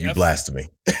 And you blasted me.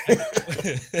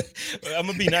 I'm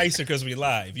gonna be nicer because we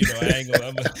live, I ain't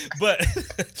gonna.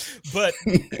 But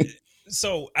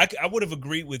so I would have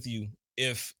agreed with you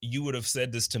if you would have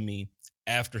said this to me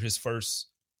after his first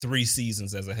 3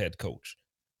 seasons as a head coach.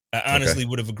 I honestly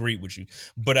would have agreed with you.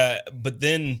 But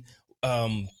then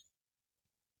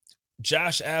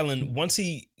Josh Allen, once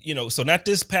he, so not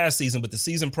this past season, but the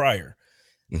season prior,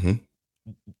 we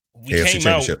came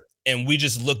out and we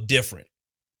just looked different.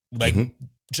 Like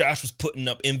Josh was putting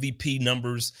up MVP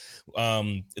numbers.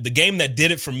 The game that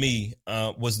did it for me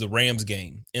was the Rams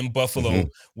game in Buffalo,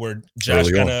 where Josh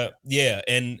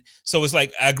and so it's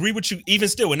like I agree with you. Even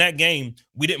still in that game,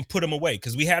 we didn't put him away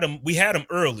because we had him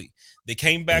early. They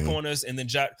came back on us, and then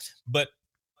Josh. But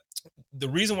the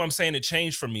reason why I'm saying it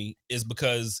changed for me is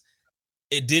because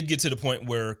it did get to the point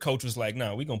where coach was like,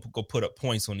 no, we're going to go put up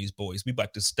points on these boys. We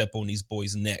about to step on these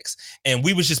boys' necks. And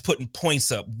we was just putting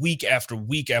points up week after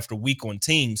week after week on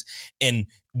teams. And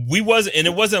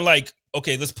it wasn't like,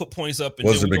 okay, let's put points up. And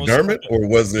was it McDermott or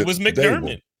was it? It was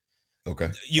McDermott. Dable?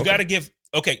 Okay. You got to give.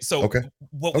 Okay. So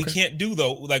what we can't do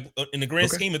though, like in the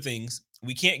grand scheme of things,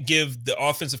 we can't give the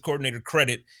offensive coordinator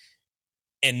credit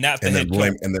and not the head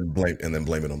coach. And then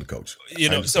blame it on the coach.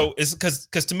 So it's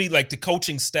because to me, like the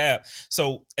coaching staff.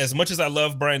 So as much as I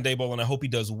love Brian Daboll and I hope he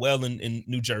does well in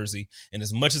New Jersey, and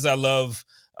as much as I love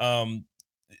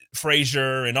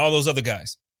Frazier and all those other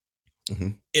guys,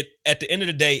 it at the end of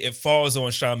the day, it falls on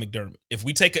Sean McDermott. If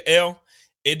we take an L,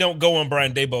 it don't go on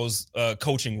Brian Daboll's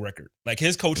coaching record. Like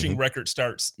his coaching record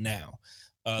starts now.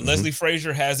 Leslie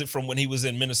Frazier has it from when he was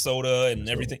in Minnesota and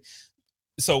everything.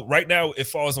 So right now it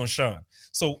falls on Sean.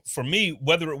 So for me,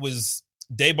 whether it was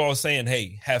Daboll saying,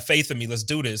 hey, have faith in me, let's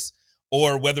do this,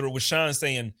 or whether it was Sean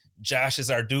saying, Josh is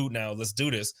our dude now, let's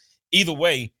do this. Either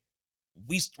way,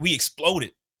 we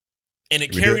exploded. And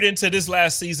it carried into this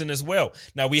last season as well.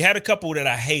 Now, we had a couple that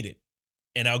I hated,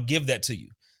 and I'll give that to you.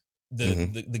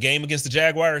 The game against the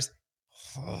Jaguars,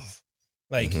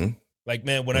 like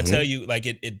man, when I tell you, like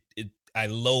I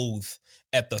loathe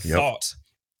at the thought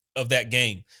of that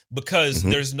game because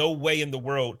there's no way in the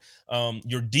world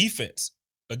your defense,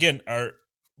 again,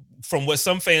 from what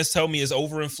some fans tell me is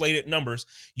overinflated numbers.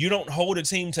 You don't hold a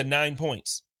team to 9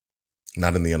 points.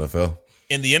 Not in the NFL.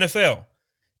 In the NFL.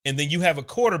 And then you have a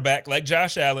quarterback like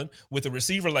Josh Allen with a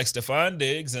receiver like Stephon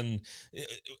Diggs, and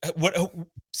what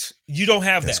you don't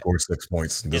have that. Score 6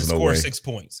 points. There's no way. 6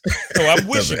 points. So I'm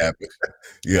with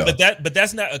you. But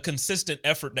that's not a consistent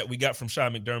effort that we got from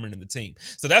Sean McDermott and the team.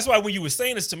 So that's why when you were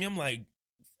saying this to me, I'm like,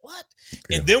 what?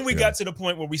 And then we got to the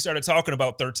point where we started talking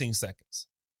about 13 seconds.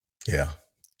 Yeah.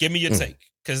 Give me your take,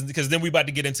 because then we about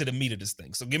to get into the meat of this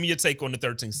thing. So give me your take on the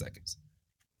 13 seconds.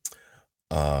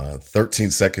 13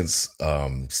 seconds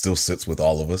still sits with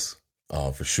all of us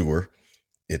for sure.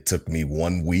 It took me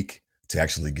 1 week to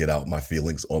actually get out my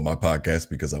feelings on my podcast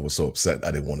because I was so upset.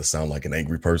 I didn't want to sound like an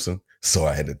angry person, so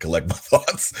I had to collect my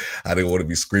thoughts. I didn't want to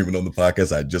be screaming on the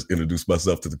podcast. I just introduced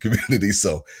myself to the community,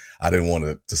 so I didn't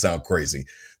want to sound crazy.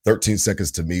 13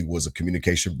 seconds to me was a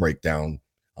communication breakdown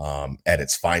at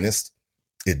its finest.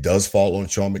 It does fall on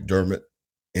Sean McDermott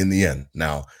in the end.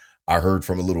 Now, I heard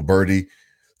from a little birdie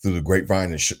through the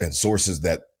grapevine and sources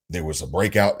that there was a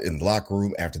breakout in the locker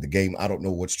room after the game. I don't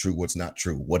know what's true, what's not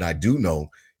true. What I do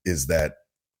know is that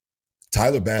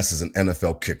Tyler Bass is an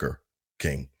NFL kicker,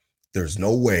 King. There's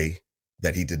no way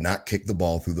that he did not kick the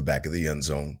ball through the back of the end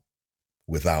zone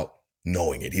without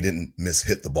knowing it. He didn't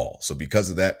hit the ball. So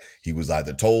because of that, he was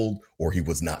either told or he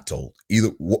was not told.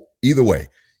 Either way,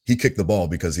 he kicked the ball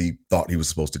because he thought he was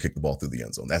supposed to kick the ball through the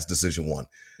end zone. That's decision one.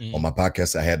 On my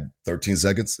podcast, I had 13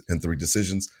 seconds and 3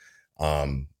 decisions.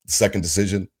 Second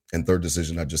decision and third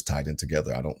decision, I just tied in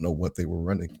together. I don't know what they were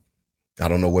running. I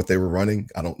don't know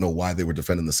why they were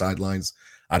defending the sidelines.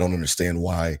 I don't understand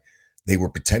why they were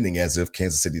pretending as if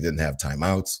Kansas City didn't have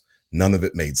timeouts. None of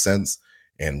it made sense.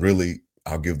 And really,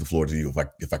 I'll give the floor to you.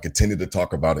 If I continue to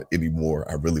talk about it anymore,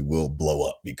 I really will blow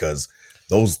up because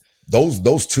those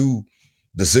 2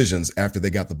 decisions after they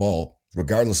got the ball,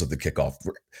 regardless of the kickoff.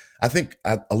 I think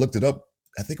I looked it up.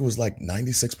 I think it was like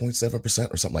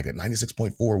 96.7% or something like that,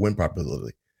 96.4 win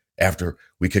probability after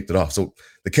we kicked it off. So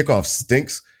the kickoff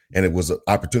stinks, and it was an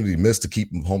opportunity missed to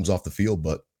keep Mahomes off the field.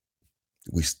 But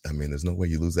there's no way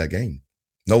you lose that game.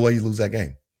 No way you lose that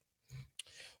game.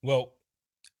 Well,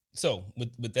 so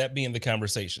with that being the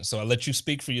conversation, so I'll let you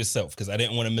speak for yourself because I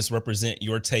didn't want to misrepresent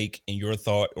your take and your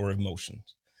thought or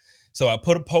emotions. So I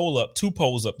put 2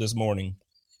 polls up this morning,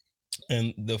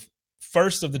 and the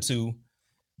first of the two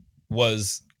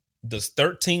was does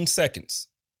 13 seconds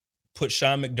put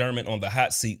Sean McDermott on the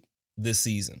hot seat this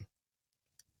season?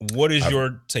 What is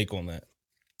your take on that?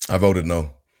 I voted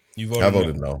no. You voted I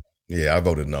voted no. Yeah, I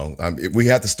voted no. We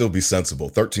have to still be sensible.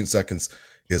 13 seconds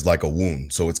is like a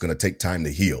wound, so it's going to take time to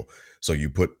heal. So you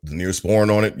put the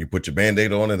Neosporin on it, you put your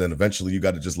Band-Aid on it, and eventually you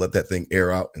got to just let that thing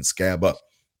air out and scab up.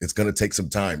 It's going to take some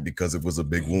time because it was a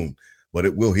big wound, but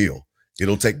it will heal.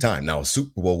 It'll take time. Now, a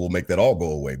Super Bowl will make that all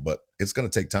go away, but it's going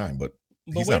to take time. But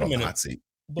he's not on the hot seat.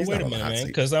 But wait a minute, man,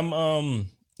 because I'm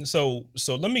so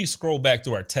let me scroll back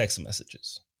through our text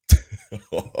messages.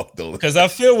 Because I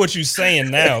feel what you're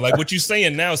saying now. Like what you're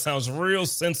saying now sounds real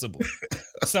sensible.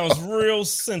 Sounds real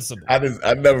sensible. I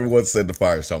never once said to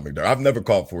fire Sean McDermott. I've never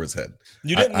called for his head.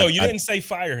 You didn't. You didn't say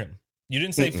fire him. You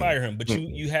didn't say fire him. But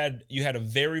you had a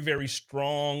very, very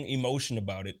strong emotion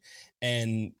about it,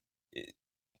 and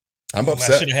I'm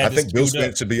upset. I think Bill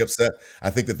Smith should be upset. I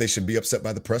think that they should be upset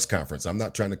by the press conference. I'm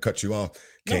not trying to cut you off,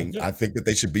 King. No. I think that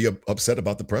they should be upset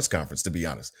about the press conference, to be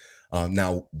honest.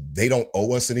 Now, they don't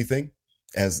owe us anything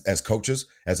as coaches,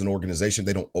 as an organization.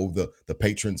 They don't owe the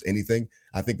patrons anything.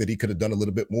 I think that he could have done a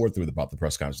little bit more about the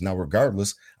press conference. Now,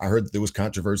 regardless, I heard that there was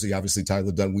controversy. Obviously,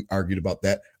 Tyler Dunne, we argued about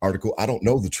that article. I don't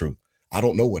know the truth. I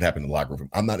don't know what happened in the locker room.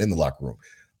 I'm not in the locker room.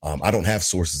 I don't have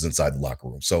sources inside the locker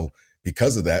room. So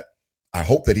because of that, I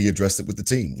hope that he addressed it with the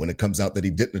team. When it comes out that he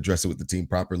didn't address it with the team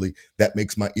properly, that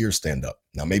makes my ears stand up.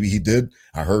 Now, maybe he did.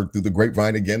 I heard through the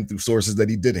grapevine again, through sources, that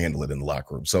he did handle it in the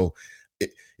locker room. So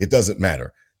it doesn't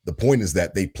matter. The point is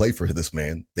that they play for this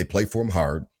man. They play for him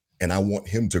hard. And I want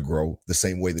him to grow the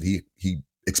same way that he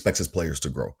expects his players to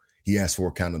grow. He asks for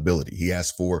accountability. He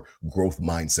asks for growth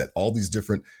mindset. All these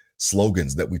different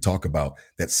slogans that we talk about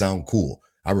that sound cool.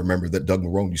 I remember that Doug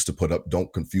Marrone used to put up,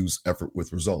 "Don't confuse effort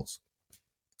with results."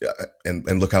 And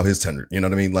look how his tenure, you know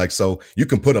what I mean? Like, so you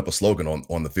can put up a slogan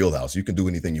on the field house. You can do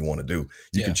anything you want to do.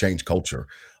 You can change culture,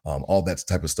 all that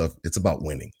type of stuff. It's about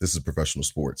winning. This is professional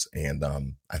sports. And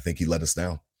I think he let us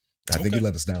down. I think he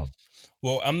let us down.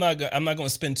 Well, I'm not going to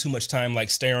spend too much time like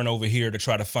staring over here to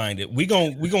try to find it. We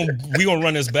gonna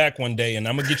run this back one day, and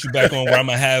I'm gonna get you back on where I'm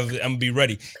gonna be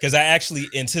ready, because I actually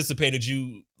anticipated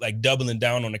you like doubling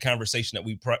down on the conversation that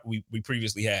we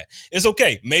previously had. It's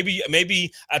okay.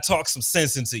 Maybe I talked some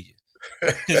sense into you,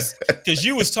 because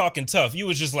you was talking tough. You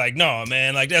was just like, no,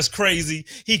 man, like that's crazy.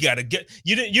 He got to get.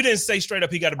 You didn't say straight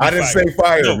up he got to be fired. I didn't say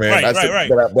fire, no, man. Right.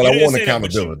 But I want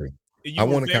accountability. I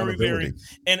want accountability.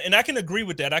 And I can agree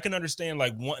with that. I can understand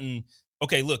like wanting,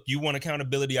 okay, look, you want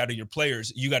accountability out of your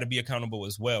players. You got to be accountable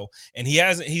as well. And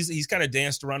he's kind of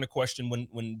danced around the question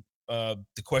when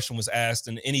the question was asked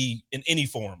in any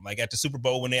forum, like at the Super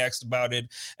Bowl when they asked about it,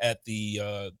 at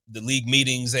the league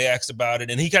meetings they asked about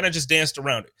it, and he kind of just danced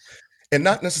around it. And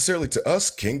not necessarily to us,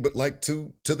 King, but like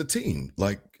to the team.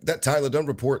 Like that Tyler Dunne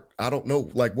report, I don't know.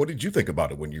 Like, what did you think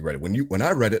about it when you read it? When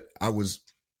I read it, I was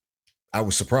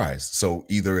surprised. So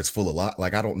either it's full of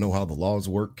like, I don't know how the laws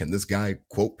work. Can this guy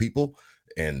quote people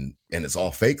and it's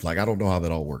all fake? Like, I don't know how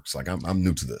that all works. Like, I'm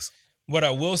new to this. What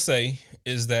I will say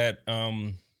is that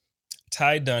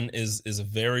Ty Dunne is a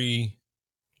very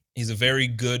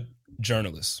good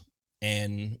journalist.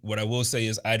 And what I will say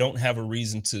is I don't have a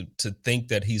reason to think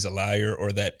that he's a liar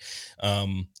or that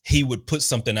he would put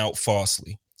something out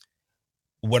falsely.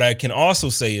 What I can also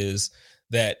say is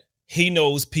that he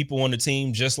knows people on the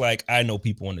team just like I know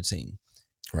people on the team.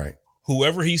 Right.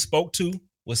 Whoever he spoke to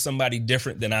was somebody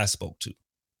different than I spoke to.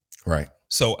 Right.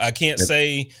 So I can't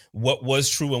say what was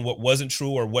true and what wasn't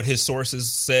true, or what his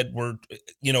sources said were,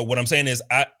 what I'm saying is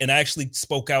I actually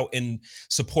spoke out in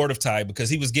support of Ty, because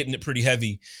he was getting it pretty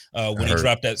heavy when he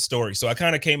dropped that story. So I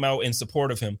kind of came out in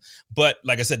support of him. But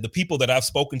like I said, the people that I've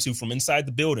spoken to from inside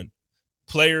the building,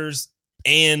 players,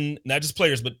 and not just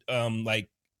players, but like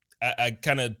I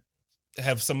kind of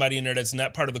have somebody in there that's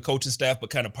not part of the coaching staff, but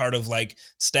kind of part of like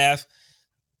staff.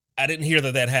 I didn't hear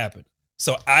that happened.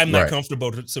 So I'm not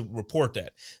comfortable to report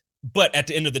that. But at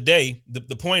the end of the day,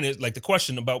 the point is, like the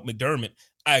question about McDermott,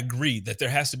 I agree that there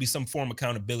has to be some form of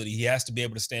accountability. He has to be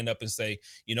able to stand up and say,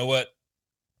 you know what?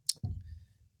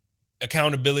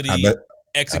 Accountability,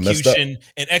 execution,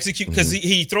 and execute, because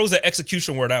he throws that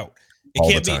execution word out.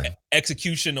 It can't be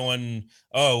execution on,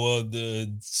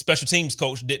 the special teams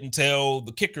coach didn't tell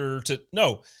the kicker to.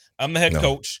 No, I'm the head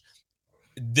coach.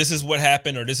 This is what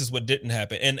happened, or this is what didn't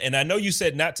happen. And I know you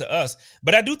said not to us,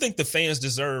 but I do think the fans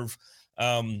deserve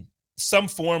some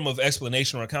form of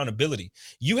explanation or accountability.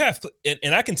 You have to,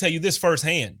 and I can tell you this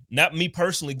firsthand, not me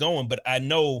personally going, but I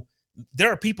know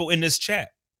there are people in this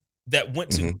chat that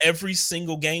went to every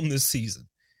single game this season.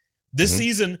 This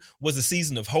season was a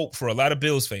season of hope for a lot of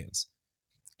Bills fans.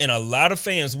 And a lot of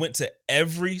fans went to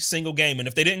every single game. And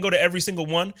if they didn't go to every single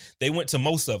one, they went to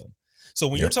most of them. So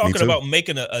when you're talking about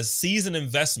making a season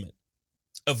investment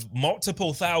of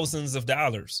multiple thousands of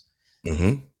dollars,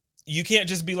 you can't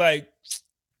just be like,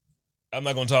 I'm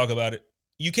not going to talk about it.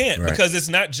 You can't, because it's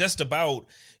not just about,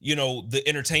 the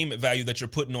entertainment value that you're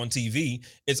putting on TV.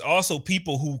 It's also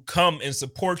people who come and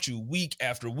support you week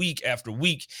after week after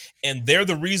week. And they're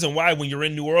the reason why when you're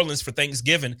in New Orleans for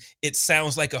Thanksgiving, it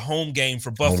sounds like a home game for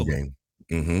Buffalo. Home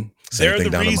game. They're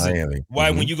the reason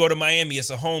why when you go to Miami, it's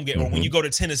a home game. Or when you go to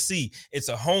Tennessee, it's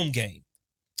a home game.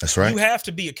 That's right. You have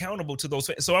to be accountable to those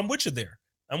fans. So I'm with you there.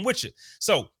 I'm with you.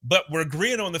 So, but we're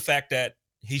agreeing on the fact that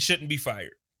he shouldn't be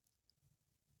fired.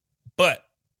 But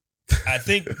I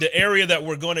think the area that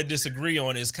we're going to disagree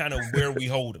on is kind of where we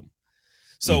hold him.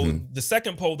 So the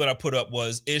second poll that I put up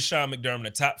was, is Sean McDermott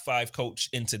a top 5 coach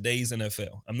in today's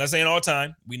NFL? I'm not saying all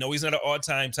time. We know he's not an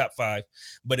all-time top 5.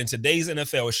 But in today's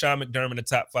NFL, is Sean McDermott a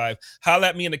top 5? Holla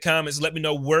at me in the comments. Let me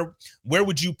know where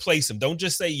would you place him? Don't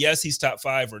just say, yes, he's top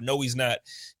 5 or no, he's not.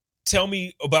 Tell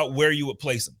me about where you would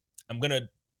place him. We're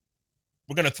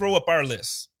going to throw up our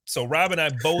list. So Rob and I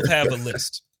both have a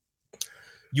list.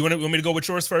 You want me to go with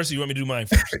yours first, or you want me to do mine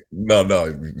first? No.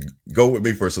 Go with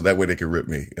me first, so that way they can rip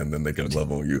me, and then they can love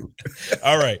on you.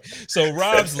 All right. So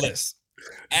Rob's list.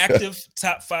 Active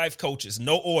top 5 coaches.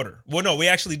 No order. Well, no, we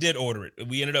actually did order it.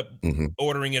 We ended up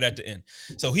ordering it at the end.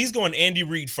 So he's going Andy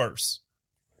Reid first.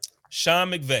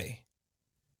 Sean McVay.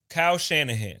 Kyle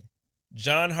Shanahan.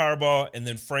 John Harbaugh, and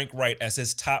then Frank Reich as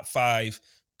his top 5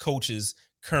 coaches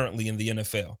currently in the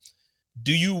NFL.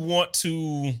 Do you want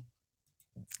to...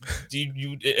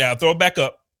 I'll throw it back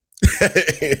up.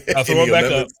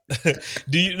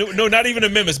 Do you? No, not even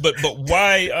amendments. But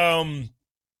why?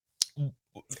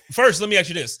 First, let me ask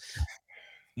you this: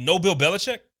 no Bill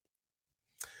Belichick.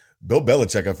 Bill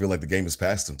Belichick, I feel like the game has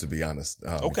passed him. To be honest,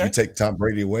 if you take Tom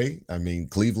Brady away, I mean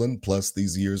Cleveland plus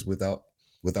these years without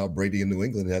Brady in New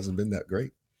England, it hasn't been that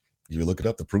great. You look it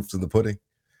up; the proof's in the pudding.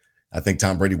 I think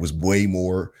Tom Brady was way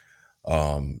more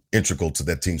integral to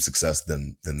that team's success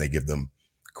than they give them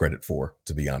credit for,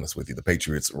 to be honest with you. The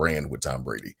Patriots ran with Tom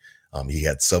Brady. He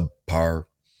had subpar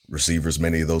receivers,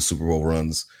 many of those Super Bowl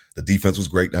runs. The defense was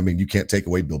great. I mean, you can't take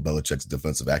away Bill Belichick's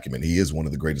defensive acumen. He is one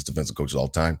of the greatest defensive coaches of all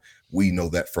time. We know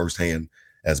that firsthand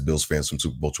as Bills fans from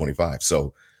Super Bowl 25.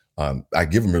 So I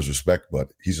give him his respect,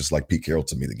 but he's just like Pete Carroll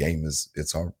to me. The game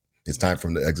it's hard. It's time for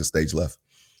him to exit stage left.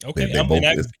 Okay,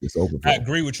 it's over. I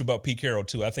agree with you about Pete Carroll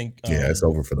too. I think it's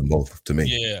over for them both to me.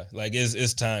 Yeah, like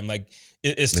it's time. Like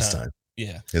it's time.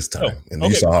 Yeah, it's time.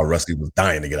 You saw how Rusty was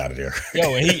dying to get out of there.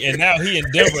 Yo, and now he in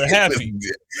Denver happy.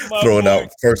 Throwing out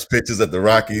first pitches at the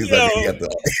Rockies. I think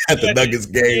at the Nuggets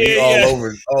game.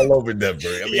 All over Denver.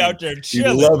 I mean, he out there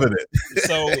chilling. He's loving it.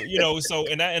 So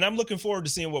I'm looking forward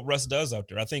to seeing what Russ does out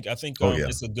there. I think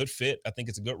it's a good fit. I think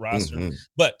it's a good roster.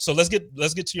 But so let's get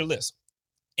to your list.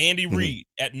 Andy Reid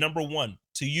at number 1.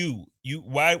 To you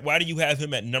why do you have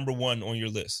him at number 1 on your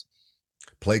list?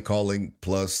 Play calling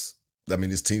plus, I mean,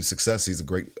 his team's success. He's a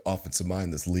great offensive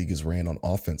mind. This league is ran on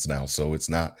offense now, so it's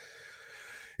not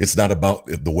about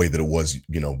the way that it was,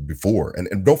 before.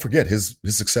 And don't forget his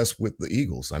success with the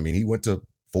Eagles. I mean, he went to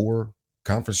 4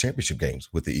 conference championship games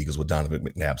with the Eagles with Donovan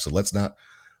McNabb. So let's not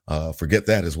forget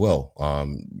that as well.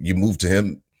 You move to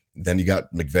him, then you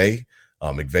got McVay.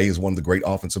 McVay is one of the great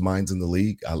offensive minds in the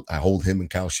league. I hold him and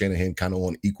Kyle Shanahan kind of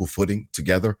on equal footing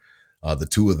together. The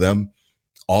two of them,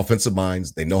 offensive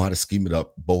minds, they know how to scheme it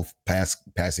up, both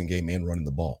passing game and running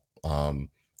the ball.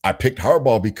 I picked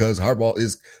Harbaugh because Harbaugh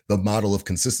is the model of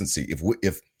consistency.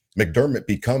 If McDermott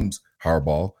becomes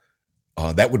Harbaugh,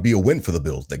 that would be a win for the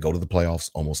Bills. They go to the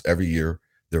playoffs almost every year.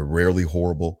 They're rarely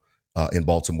horrible in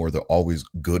Baltimore. They're always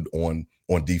good on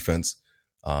defense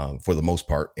for the most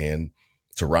part. And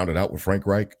to round it out with Frank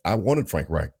Reich, I wanted Frank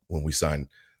Reich when we signed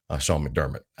Sean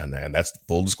McDermott. And that's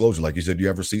full disclosure. Like you said, you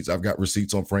have receipts. I've got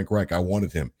receipts on Frank Reich. I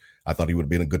wanted him. I thought he would have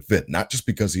been a good fit, not just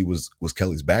because he was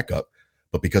Kelly's backup,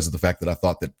 but because of the fact that I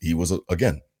thought that he was,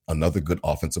 again, another good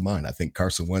offensive mind. I think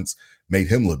Carson Wentz made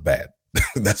him look bad.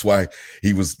 That's why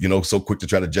he was, so quick to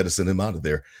try to jettison him out of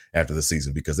there after the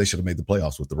season, because they should have made the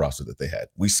playoffs with the roster that they had.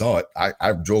 We saw it.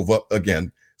 I drove up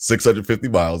again 650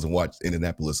 miles and watched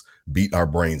Indianapolis beat our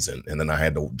brains in. And then I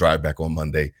had to drive back on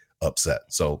Monday upset.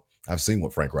 So I've seen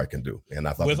what Frank Reich can do. And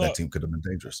I thought that team could have been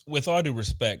dangerous. With all due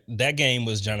respect, that game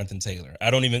was Jonathan Taylor. I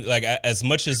don't even as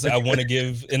much as I want to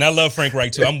give, and I love Frank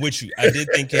Reich too. I'm with you.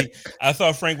 I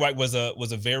thought Frank Reich was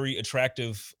a very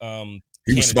attractive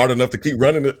he was smart enough to keep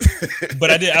running it. But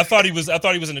I thought he was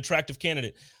an attractive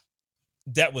candidate.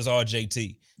 that was all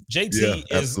JT.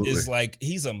 JT is like,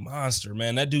 he's a monster,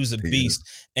 man. That dude's a beast.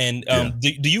 And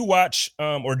do you watch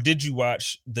or did you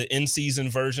watch the in-season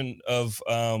version of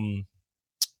the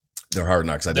Hard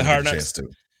Knocks? I didn't get a chance to.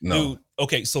 No. Dude,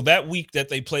 okay, so that week that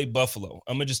they played Buffalo,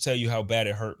 I'm gonna just tell you how bad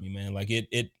it hurt me, man. Like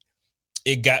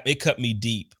it cut me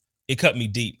deep. It cut me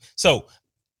deep. So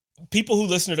people who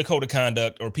listen to the Code of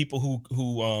Conduct or people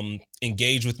who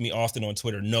engage with me often on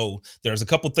Twitter know there's a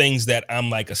couple things that I'm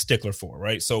like a stickler for,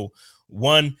 right? So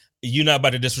one, you're not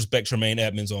about to disrespect Tremaine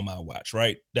Edmonds on my watch,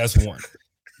 right? That's one.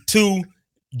 Two,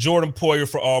 Jordan Poyer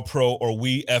for All Pro or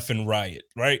we effing riot,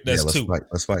 right? That's two.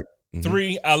 Let's fight. Mm-hmm.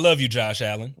 Three, I love you, Josh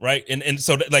Allen, right? And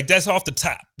so like that's off the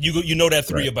top. You know that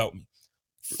three about me.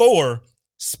 Four,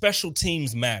 special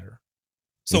teams matter.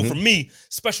 So for me,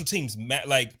 special teams matter.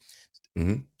 Like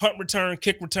punt return,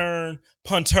 kick return,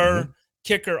 punter,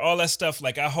 kicker, all that stuff.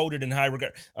 Like I hold it in high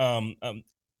regard.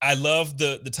 I love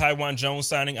the Tywan Jones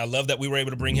signing. I love that we were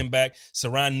able to bring him back.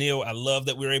 Saran Neal, I love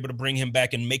that we were able to bring him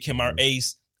back and make him our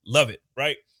ace. Love it,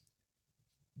 right?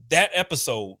 That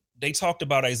episode, they talked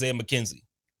about Isaiah McKenzie.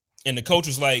 And the coach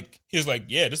was like,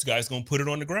 yeah, this guy's going to put it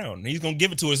on the ground. He's going to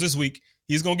give it to us this week.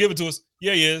 He's going to give it to us.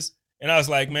 Yeah, he is. And I was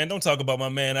like, man, don't talk about my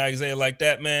man Isaiah like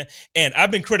that, man. And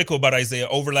I've been critical about Isaiah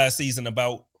over last season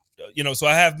about, so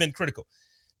I have been critical.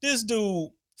 This dude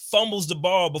fumbles the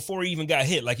ball before he even got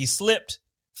hit. Like he slipped,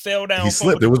 fell down. He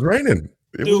slipped. It was raining.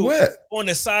 It was wet. On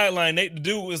the sideline, the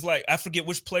dude was like, I forget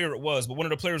which player it was, but one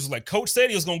of the players was like, Coach said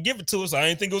he was going to give it to us. I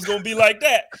didn't think it was going to be like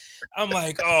that. I'm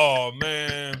like, oh,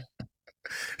 man.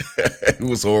 It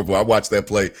was horrible. I watched that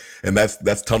play, and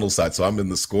that's tunnel side. So I'm in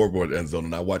the scoreboard end zone,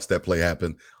 and I watched that play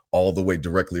happen all the way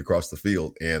directly across the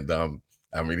field. And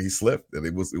I mean, he slipped, and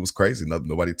it was crazy.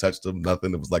 Nobody touched him.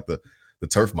 Nothing. It was like the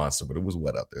turf monster, but it was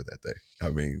wet out there that day.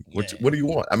 I mean, what do you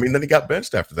want? I mean, then he got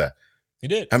benched after that. He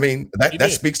did. I mean,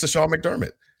 that speaks to Sean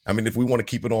McDermott. I mean, if we want to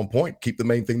keep it on point, keep the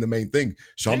main thing.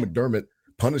 Sean McDermott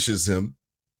punishes him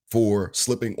for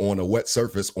slipping on a wet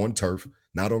surface on turf,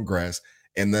 not on grass,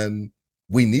 and then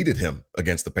we needed him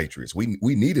against the Patriots. We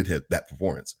needed him that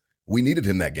performance. We needed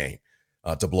him that game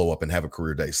to blow up and have a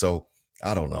career day. So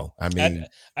I don't know. I mean,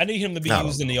 I need him to be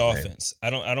used in the offense. I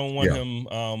don't want him.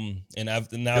 And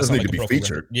I've now doesn't need to be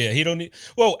featured. Yeah, he don't need.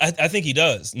 Well, I think he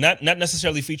does. Not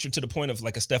necessarily featured to the point of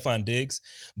like a Stephon Diggs,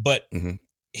 but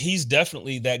he's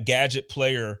definitely that gadget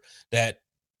player that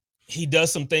he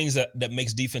does some things that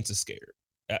makes defenses scared.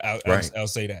 I'll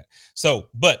say that. So,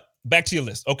 but. Back to your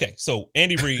list. Okay, so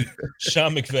Andy Reid,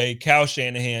 Sean McVay, Kyle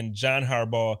Shanahan, John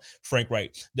Harbaugh, Frank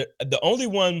Reich. The only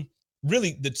one,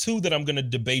 really, the two that I'm going to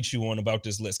debate you on about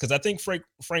this list, because I think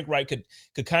Frank Reich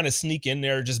could kind of sneak in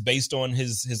there just based on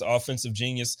his offensive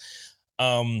genius.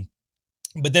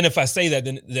 But then if I say that,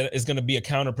 then that is going to be a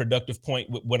counterproductive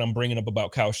point with what I'm bringing up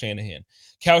about Kyle Shanahan.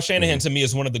 Kyle Shanahan, to me,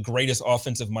 is one of the greatest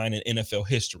offensive minds in NFL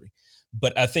history.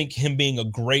 But I think him being a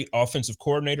great offensive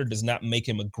coordinator does not make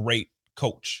him a great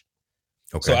coach.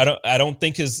 Okay. So I don't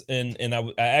think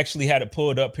I actually had it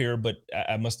pulled up here, but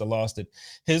I must have lost it.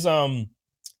 His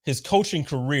coaching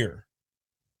career,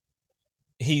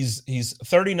 he's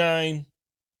 39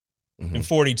 and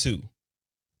 42.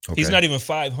 Okay. He's not even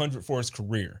 500 for his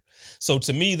career. So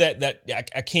to me, that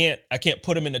I can't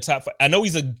put him in the top five. I know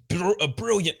he's a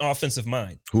brilliant offensive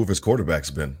mind. Who have his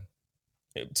quarterbacks been?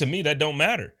 To me, that don't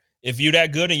matter. If you're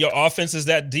that good and your offense is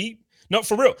that deep, no,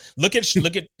 for real. Look at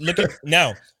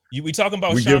now. We talking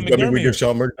about Sean McDermott. I mean, we give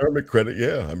Sean McDermott credit.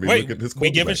 Yeah. I mean, look at his quarterback.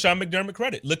 We giving Sean McDermott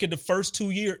credit. Look at the first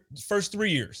 3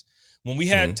 years. When we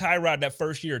had Tyrod that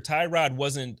first year, Tyrod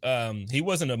wasn't he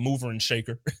wasn't a mover and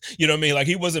shaker. You know what I mean? Like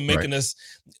he wasn't making us.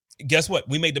 Guess what?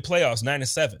 We made the playoffs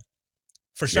 9-7.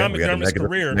 For Sean McDermott's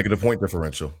career, negative point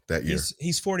differential that year.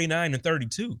 He's 49 and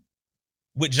 32.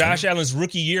 With Josh Allen's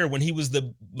rookie year, when he was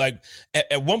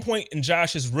at one point in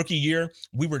Josh's rookie year,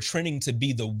 we were trending to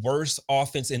be the worst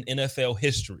offense in NFL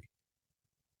history.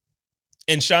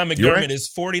 And Sean McDermott is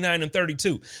 49 and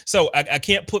 32. So I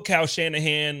can't put Kyle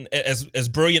Shanahan as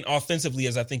brilliant offensively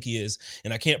as I think he is.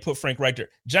 And I can't put Frank Reich there.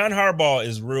 John Harbaugh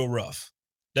is real rough.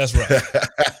 That's rough.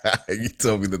 You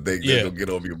told me that they're going to get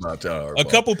over you about John Harbaugh. A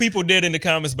couple people did in the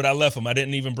comments, but I left them. I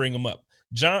didn't even bring them up.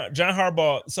 John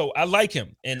Harbaugh, so I like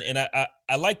him, and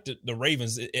I like the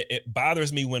Ravens. It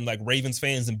bothers me when like Ravens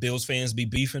fans and Bills fans be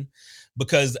beefing,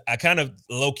 because I kind of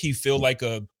low key feel like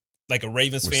a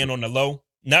Ravens fan on the low,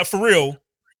 not for real,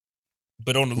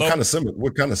 but on the low.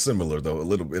 We're kind of similar though, a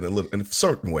little bit, in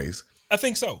certain ways. I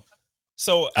think so.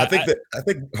 So I think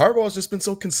Harbaugh has just been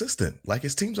so consistent. Like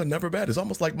his teams are never bad. It's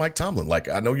almost like Mike Tomlin. Like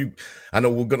I know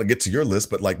we're gonna get to your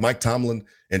list, but like Mike Tomlin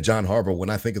and John Harbaugh,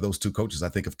 when I think of those two coaches, I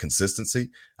think of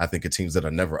consistency. I think of teams that are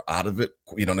never out of it.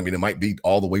 You know what I mean? It might be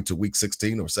all the way to week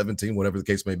 16 or 17, whatever the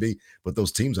case may be, but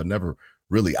those teams are never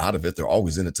really out of it. They're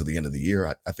always in it to the end of the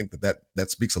year. I think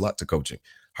that speaks a lot to coaching.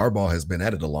 Harbaugh has been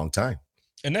at it a long time.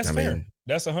 And that's fair.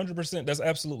 That's 100%. That's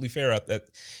absolutely fair.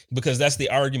 Because that's the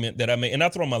argument that I made. And I'll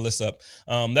throw my list up.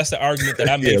 That's the argument that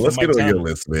I made. Let's get on your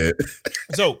list, man.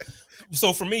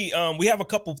 So for me, we have a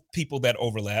couple people that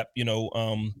overlap,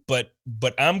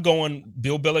 but I'm going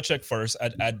Bill Belichick first.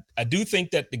 I do think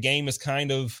that the game is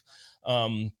kind of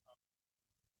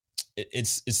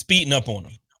it's speeding up on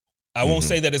him. I won't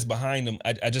say that it's behind him.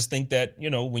 I just think that,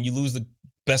 when you lose the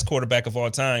best quarterback of all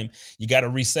time, you got to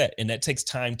reset, and that takes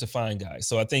time to find guys.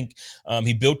 So I think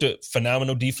he built a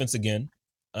phenomenal defense again.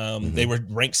 They were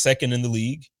ranked second in the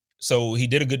league, so he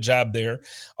did a good job there.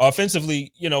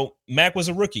 Offensively, Mac was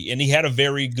a rookie, and he had a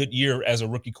very good year as a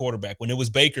rookie quarterback. When it was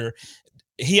Baker,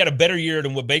 he had a better year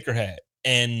than what Baker had.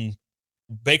 And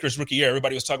Baker's rookie year,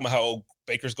 everybody was talking about how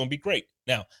Baker's going to be great.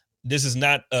 Now, this is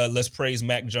not a Let's Praise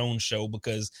Mac Jones show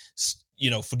because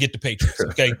forget the Patriots.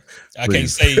 Okay. I can't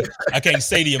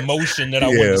say the emotion that I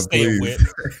want to stay with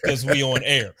because we on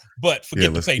air, but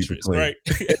forget the Patriots, right?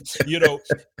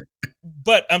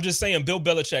 But I'm just saying, Bill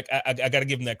Belichick, I got to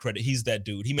give him that credit. He's that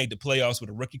dude. He made the playoffs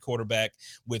with a rookie quarterback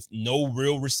with no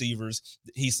real receivers.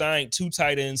 He signed 2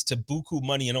 tight ends to buku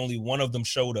money, and only one of them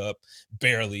showed up,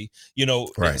 barely.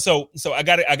 Right. So I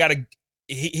got to.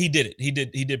 He did it. He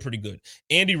did pretty good.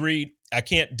 Andy Reid, I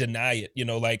can't deny it.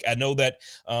 I know that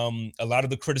a lot of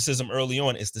the criticism early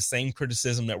on is the same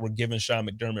criticism that we're giving Sean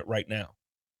McDermott right now.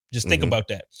 Just think about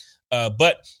that.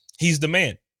 But he's the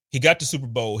man. He got the Super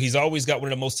Bowl. He's always got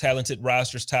one of the most talented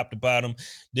rosters, top to bottom.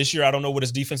 This year, I don't know what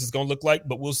his defense is going to look like,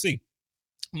 but we'll see.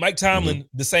 Mike Tomlin,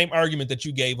 the same argument that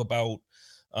you gave about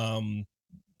Harbaugh,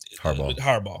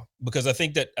 because I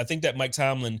think that Mike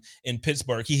Tomlin in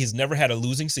Pittsburgh, he has never had a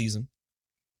losing season.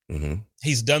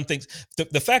 He's done things.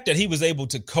 The fact that he was able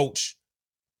to coach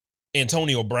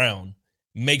Antonio Brown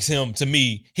makes him, to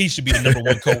me, he should be the number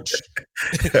 1 coach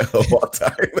of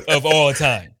all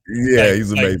time. Yeah,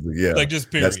 he's amazing.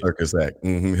 Just period. That circus act.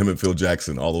 Him and Phil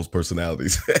Jackson, all those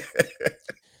personalities.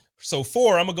 So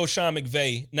 4, I'm gonna go Sean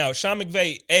McVay. Now, Sean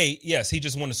McVay, yes, he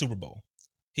just won a Super Bowl.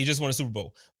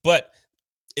 But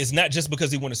it's not just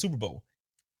because he won a Super Bowl.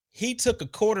 He took a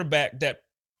quarterback that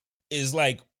is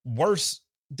like worse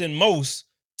than most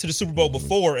to the Super Bowl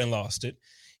before and lost it.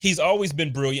 He's always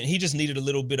been brilliant. He just needed a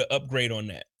little bit of upgrade on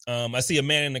that. I see a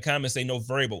man in the comments say no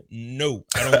Vrabel. No,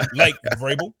 I don't like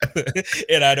Vrabel,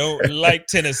 and I don't like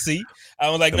Tennessee. I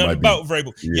don't like nothing about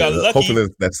Vrabel. Yeah, y'all lucky. Hopefully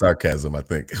that's sarcasm. I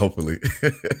think. Hopefully.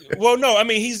 Well, no, I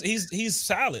mean he's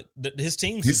solid. His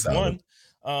team's won.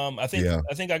 I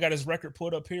think I got his record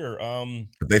put up here.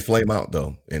 They flame out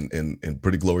though in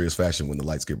pretty glorious fashion when the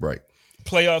lights get bright.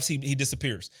 Playoffs, he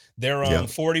disappears. They're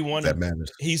 41. That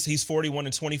matters. He's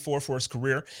 41-24 for his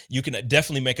career. You can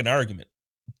definitely make an argument,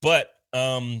 but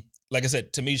like I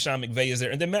said, to me, Sean McVay is there,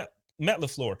 and then Matt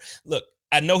LaFleur. Look,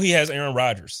 I know he has Aaron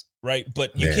Rodgers, right?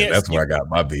 But you can't. That's where I got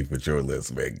my beef with your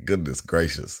list, man. Goodness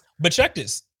gracious! But check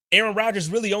this: Aaron Rodgers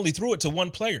really only threw it to one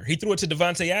player. He threw it to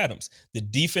Devontae Adams. The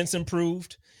defense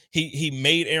improved. He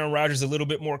made Aaron Rodgers a little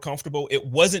bit more comfortable. It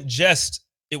wasn't just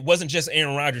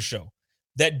Aaron Rodgers' show.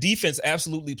 That defense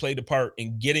absolutely played a part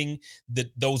in getting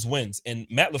those wins. And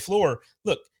Matt LaFleur,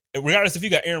 look, regardless if you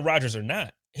got Aaron Rodgers or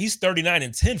not, he's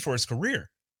 39-10 for his career.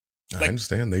 I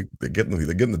understand they're getting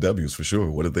the W's for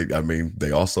sure. What did they? I mean,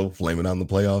 they also flaming out in the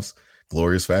playoffs,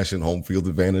 glorious fashion, home field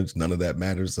advantage. None of that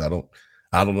matters. I don't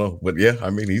know, but yeah,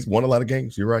 I mean, he's won a lot of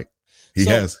games. You're right. He's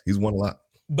won a lot.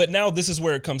 But now this is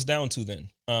where it comes down to then,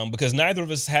 because neither of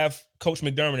us have Coach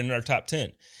McDermott in our top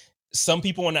 10. Some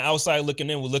people on the outside looking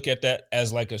in will look at that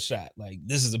as like a shot. Like,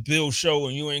 this is a Bill show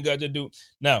and you ain't got to do.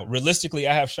 Now, realistically,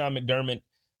 I have Sean McDermott.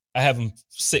 I have him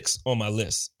 6 on my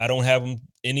list. I don't have him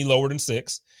any lower than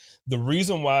 6. The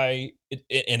reason why,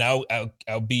 and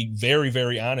I'll be very,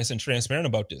 very honest and transparent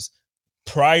about this.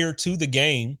 Prior to the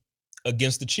game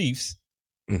against the Chiefs,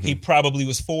 he probably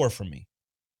was 4 for me.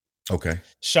 Okay.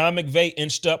 Sean McVay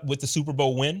inched up with the Super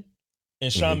Bowl win,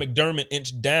 and Sean McDermott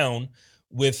inched down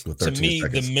with to me,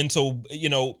 seconds. The mental,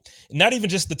 not even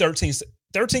just the 13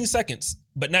 seconds,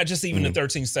 but not just even the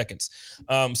 13 seconds.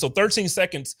 So 13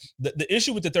 seconds, the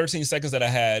issue with the 13 seconds that I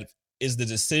had is the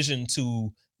decision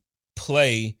to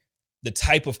play the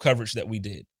type of coverage that we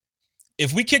did.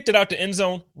 If we kicked it out the end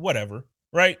zone, whatever,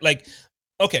 right? Like,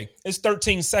 okay, it's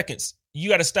 13 seconds. You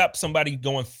got to stop somebody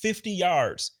going 50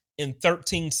 yards in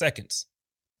 13 seconds.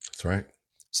 That's right.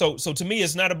 So to me,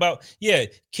 it's not about,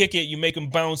 kick it, you make them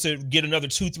bounce it, get another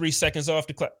 2-3 seconds off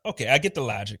the clock. Okay, I get the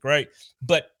logic, right?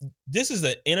 But this is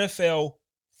an NFL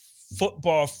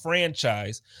football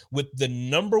franchise with the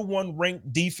number 1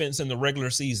 ranked defense in the regular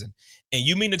season. And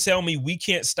you mean to tell me we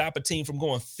can't stop a team from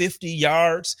going 50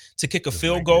 yards to kick a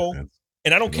field goal?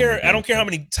 And I don't care how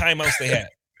many timeouts they had.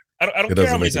 I don't care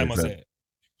how many timeouts they had.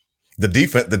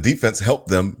 The defense helped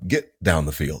them get down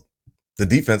the field. The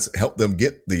defense helped them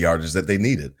get the yardage that they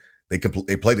needed. They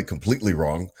played it completely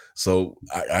wrong. So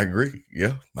I agree.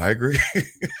 Yeah, I agree.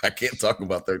 I can't talk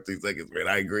about 13 seconds, man.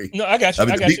 I agree. No, I got you.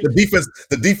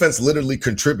 The defense literally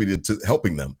contributed to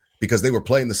helping them because they were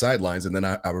playing the sidelines. And then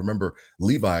I remember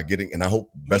Levi getting, and I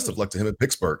hope best of luck to him in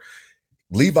Pittsburgh.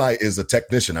 Levi is a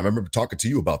technician. I remember talking to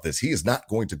you about this. He is not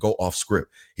going to go off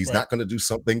script. He's not going to do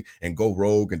something and go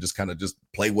rogue and just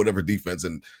play whatever defense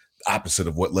and opposite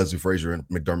of what Leslie Frazier and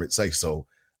McDermott say. So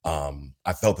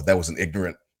I felt that was an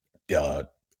ignorant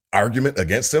argument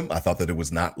against him. I thought that it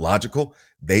was not logical.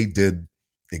 They did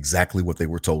exactly what they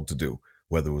were told to do,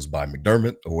 whether it was by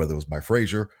McDermott or whether it was by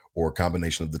Frazier or a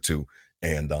combination of the two.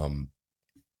 And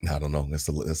I don't know. It's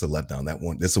a letdown. That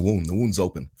one, it's a wound. The wound's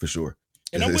open for sure.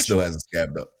 And it still hasn't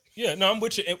scabbed up. Yeah, no, I'm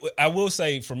with you. I will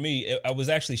say for me, I was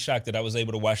actually shocked that I was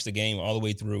able to watch the game all the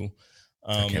way through.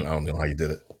 I don't know how you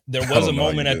did it. There was a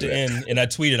moment at the end, and I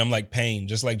tweeted, I'm like, pain,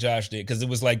 just like Josh did, because it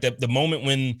was like the moment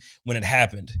when it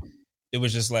happened, it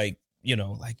was just like,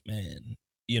 man,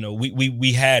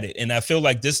 we had it. And I feel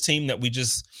like this team that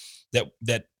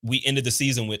we ended the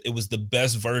season with, it was the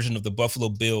best version of the Buffalo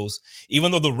Bills, even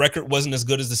though the record wasn't as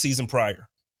good as the season prior.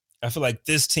 I feel like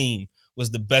this team was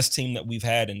the best team that we've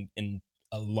had in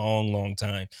a long, long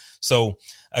time. So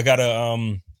I gotta,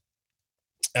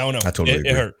 I don't know. I totally agree.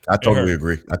 It hurt. I totally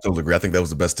agree. I think that was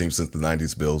the best team since the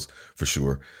 90s Bills for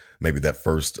sure. Maybe that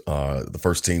the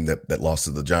first team that lost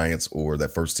to the Giants, or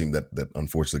that first team that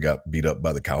unfortunately got beat up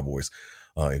by the Cowboys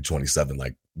in 27.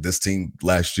 Like, this team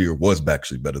last year was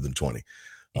actually better than 20.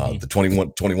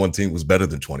 The 21 team was better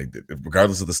than 20,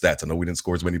 regardless of the stats. I know we didn't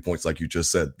score as many points like you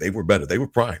just said. They were better. They were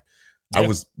prime. Yeah. I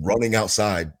was running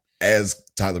outside as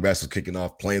Tyler Bass was kicking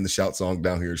off, playing the shout song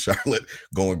down here in Charlotte,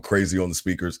 going crazy on the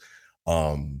speakers.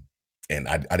 And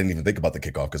I didn't even think about the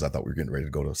kickoff because I thought we were getting ready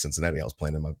to go to Cincinnati. I was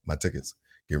planning my tickets,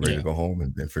 getting ready to go home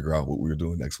and figure out what we were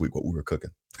doing next week, what we were cooking.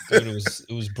 Dude,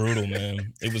 it was brutal,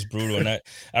 man. It was brutal. And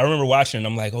I remember watching and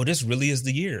I'm like, oh, this really is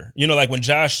the year. Like when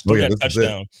Josh threw that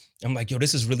touchdown, I'm like, yo,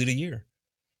 this is really the year.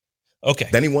 Okay.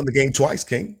 Then he won the game twice,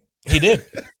 King. He did.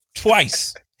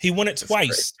 Twice. He won it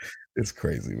twice. It's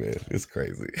crazy, man. It's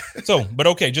crazy. So, but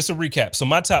okay, just a recap. So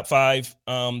my top 5,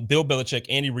 Bill Belichick,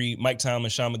 Andy Reid, Mike Tomlin,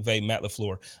 Sean McVay, Matt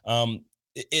LaFleur.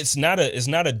 It's not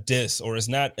a diss, or it's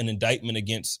not an indictment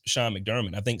against Sean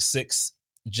McDermott. I think 6,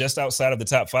 just outside of the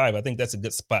top 5. I think that's a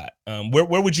good spot.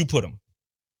 Where would you put him?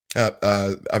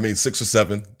 6 or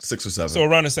 7. So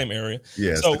around the same area.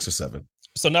 Yeah, 6 or 7.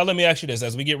 So now let me ask you this,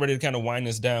 as we get ready to kind of wind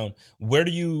this down, what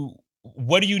do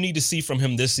you need to see from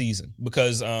him this season?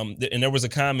 Because and there was a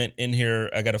comment in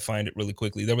here, I got to find it really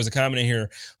quickly. There was a comment in here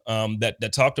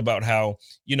that talked about how,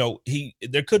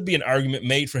 there could be an argument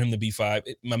made for him to be 5.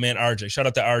 My man RJ, shout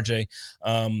out to RJ.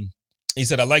 He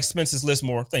said, I like Spence's list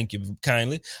more. Thank you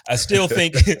kindly. I still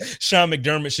think Sean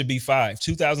McDermott should be 5.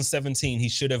 2017, he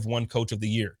should have won Coach of the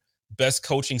Year. Best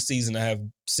coaching season I have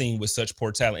seen with such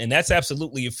poor talent. And that's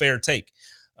absolutely a fair take.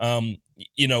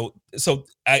 So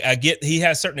I get he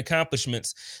has certain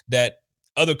accomplishments that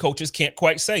other coaches can't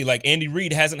quite say. Like Andy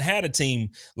Reid hasn't had a team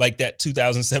like that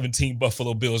 2017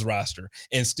 Buffalo Bills roster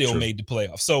and still made the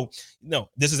playoffs. So no,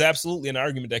 this is absolutely an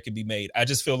argument that could be made. I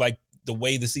just feel like the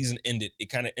way the season ended, it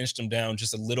kind of inched him down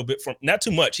just a little bit, from not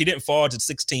too much. He didn't fall to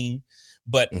 16.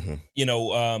 But,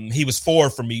 he was 4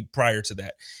 for me prior to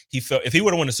that. He felt if he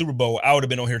would have won the Super Bowl, I would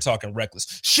have been on here talking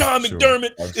reckless. Sean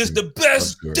McDermott is the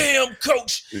best damn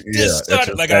coach. I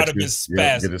would have been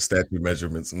spazzing. Get his statue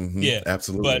measurements. Mm-hmm. Yeah,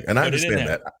 absolutely. And I understand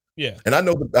that. Yeah. And I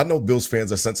know Bills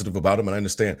fans are sensitive about him, and I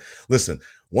understand. Listen,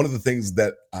 one of the things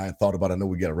that I thought about, I know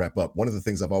we got to wrap up. One of the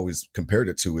things I've always compared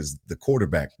it to is the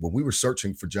quarterback. When we were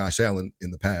searching for Josh Allen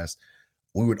in the past,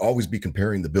 we would always be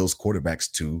comparing the Bills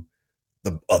quarterbacks to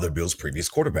the other Bills' previous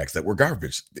quarterbacks that were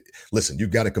garbage. Listen,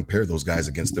 you've got to compare those guys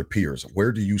against their peers.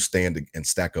 Where do you stand and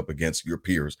stack up against your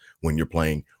peers when you're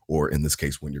playing, or in this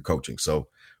case, when you're coaching? So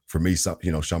for me, Sean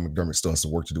McDermott still has some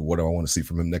work to do. What do I want to see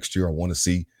from him next year? I want to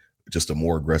see just a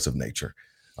more aggressive nature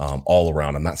all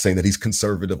around. I'm not saying that he's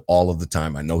conservative all of the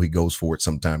time. I know he goes for it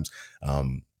sometimes.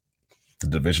 The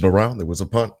divisional round, there was a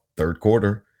punt, third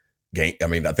quarter game. I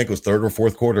mean, I think it was third or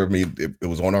fourth quarter. I mean, it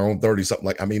was on our own 30, something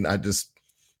like,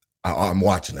 I'm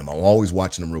watching them. I'm always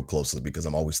watching them real closely because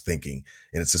I'm always thinking,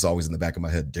 and it's just always in the back of my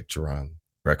head, Dick Jauron,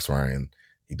 Rex Ryan.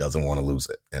 He doesn't want to lose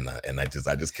it, and I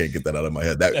just can't get that out of my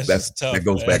head. That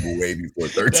goes back way before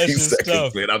 13 seconds,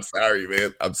 tough. Man. I'm sorry,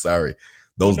 man. I'm sorry.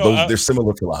 Those they're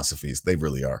similar philosophies. They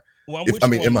really are. Well,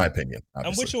 in my opinion,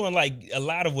 obviously. I'm with you on like a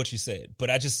lot of what you said, but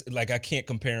I just I can't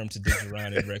compare him to Dick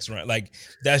Jauron and Rex Ryan. Like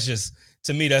that's just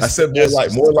to me. I said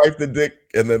more life than Dick,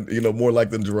 and then more life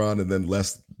than Jauron, and then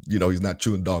less. He's not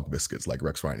chewing dog biscuits like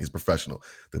Rex Ryan. He's professional.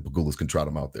 The Pagulas can trot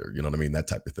him out there. You know what I mean? That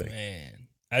type of thing. Man.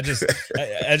 I have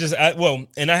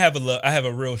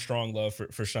a real strong love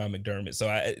for Sean McDermott. So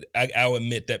I'll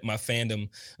admit that my fandom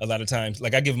a lot of times,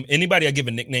 like I give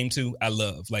a nickname to, I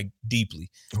love like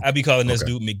deeply. I be calling this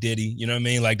dude McDiddy. You know what I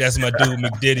mean? Like that's my dude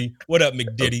McDiddy. What up,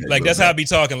 McDiddy? Like that's how I be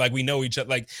talking. Like we know each other.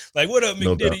 Like what up,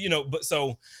 McDiddy? No, but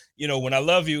so when I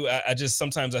love you, I just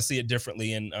sometimes I see it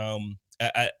differently, and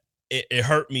it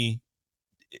hurt me.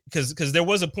 Because there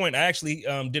was a point I actually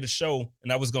did a show,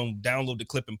 and I was going to download the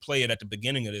clip and play it at the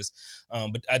beginning of this.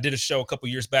 But I did a show a couple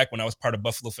years back when I was part of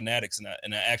Buffalo Fanatics,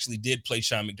 and I actually did play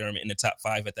Sean McDermott in the top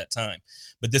 5 at that time.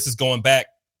 But this is going back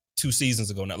 2 seasons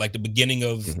ago now, like the beginning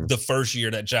of the first year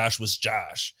that Josh was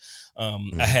Josh.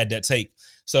 I had that tape.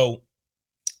 So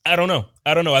I don't know.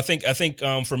 I think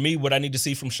for me, what I need to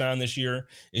see from Sean this year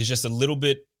is just a little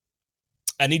bit.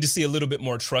 I need to see a little bit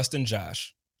more trust in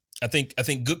Josh. I think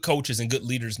good coaches and good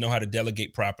leaders know how to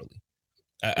delegate properly.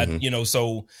 And now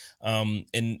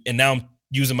I'm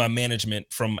using my management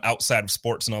from outside of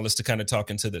sports and all this to kind of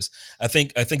talk into this. I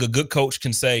think a good coach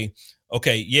can say,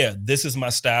 okay, yeah, this is my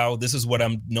style. This is what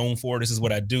I'm known for. This is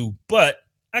what I do. But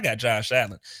I got Josh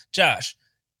Allen. Josh,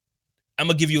 I'm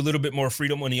going to give you a little bit more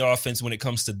freedom on the offense when it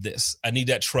comes to this. I need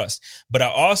that trust. But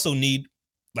I also need,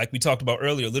 like we talked about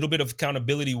earlier, a little bit of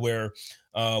accountability where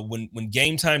when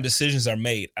game time decisions are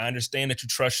made, I understand that you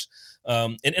trust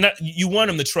you want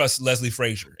them to trust Leslie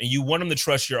Frazier, and you want them to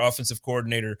trust your offensive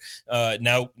coordinator.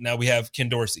 Now we have Ken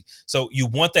Dorsey. So you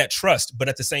want that trust, but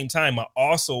at the same time, I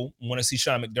also want to see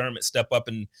Sean McDermott step up,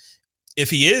 and if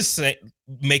he is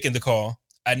making the call,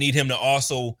 I need him to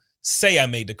also say I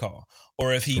made the call.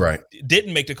 Or if he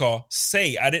didn't make the call,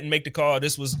 say I didn't make the call.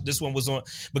 This one was on,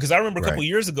 because I remember a couple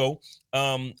years ago,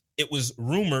 it was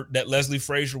rumored that Leslie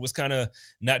Frazier was kind of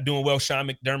not doing well. Sean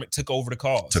McDermott took over the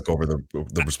calls. Took over the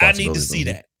responsibility. I need to see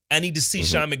that. I need to see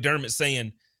Sean McDermott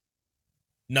saying,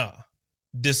 "Nah,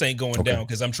 this ain't going down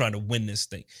because I'm trying to win this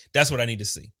thing." That's what I need to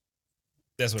see.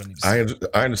 That's what I need to see.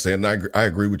 I understand. And I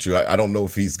agree with you. I don't know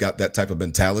if he's got that type of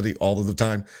mentality all of the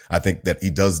time. I think that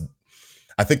he does.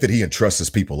 I think that he entrusts his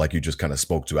people, like you just kind of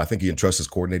spoke to. I think he entrusts his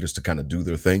coordinators to kind of do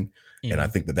their thing. And I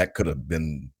think that could have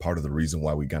been part of the reason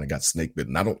why we kind of got snake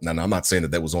bitten. I'm not saying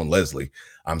that was on Leslie.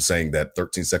 I'm saying that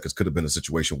 13 seconds could have been a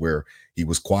situation where he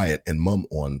was quiet and mum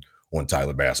on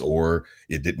Tyler Bass, or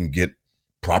it didn't get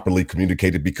properly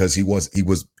communicated because he was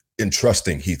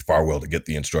entrusting Heath Farwell to get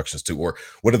the instructions to, or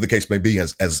whatever the case may be,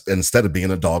 as instead of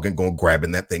being a dog and going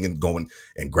grabbing that thing and going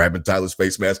and grabbing Tyler's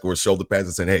face mask or his shoulder pads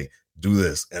and saying, "Hey, do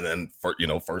this," and then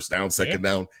first down, second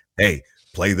down, "Hey,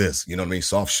 play this." You know what I mean?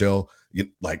 Soft shell,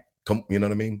 come. You know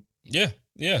what I mean? Yeah.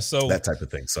 So that type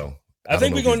of thing. So I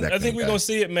think we're gonna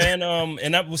see it, man.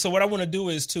 So what I want to do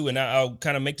is too, and I'll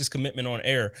kind of make this commitment on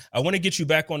air. I want to get you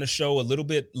back on the show a little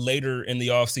bit later in the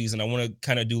off season. I want to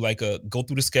kind of do go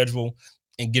through the schedule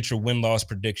and get your win-loss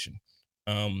prediction.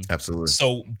 Absolutely.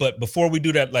 So, but before we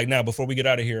do that, before we get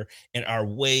out of here and our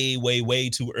way, way, way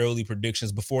too early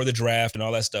predictions before the draft and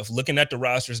all that stuff, looking at the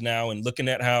rosters now and looking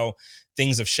at how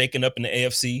things have shaken up in the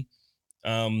AFC,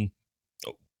 how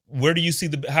do you see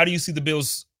the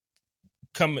Bills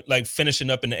finishing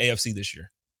up in the AFC this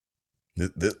year?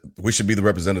 We should be the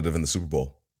representative in the Super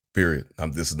Bowl, period.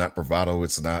 This is not bravado.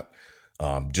 It's not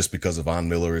just because of Von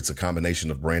Miller. It's a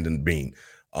combination of Brandon Beane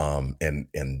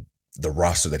and the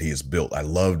roster that he has built. I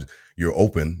loved your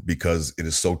open because it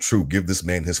is so true. Give this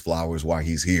man his flowers while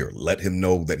he's here. Let him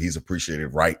know that he's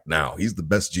appreciated right now. He's the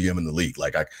best GM in the league.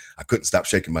 I couldn't stop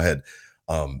shaking my head.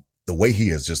 The way he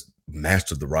has just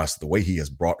mastered the roster, the way he has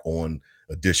brought on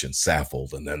additions,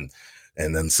 Saffold, and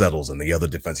then Settles and the other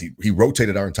defense. He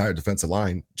rotated our entire defensive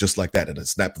line just like that at a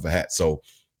snap of a hat. So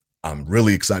I'm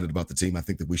really excited about the team. I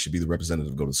think that we should be the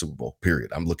representative to go to the Super Bowl,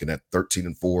 period. I'm looking at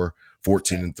 13-4,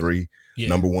 14-3,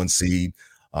 number 1 seed,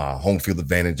 home field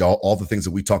advantage, all the things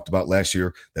that we talked about last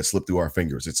year that slipped through our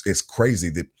fingers. It's crazy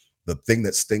that the thing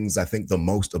that stings, I think, the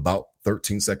most about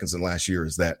 13 seconds in last year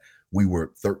is that we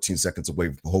were 13 seconds away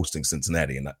from hosting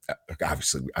Cincinnati. And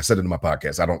obviously, I said it in my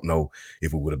podcast, I don't know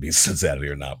if it would have been Cincinnati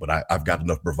or not, but I've got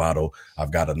enough bravado.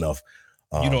 I've got enough.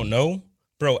 You don't know?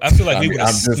 Bro, I feel like we would have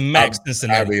smacked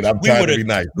Cincinnati. I'm trying to be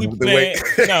nice.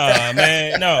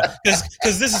 No,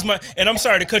 because this is and I'm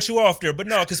sorry to cut you off there, but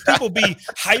no, because people be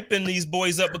hyping these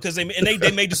boys up because they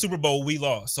made the Super Bowl, we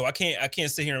lost. So I can't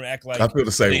sit here and act like I feel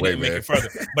the same way, man. Make it further.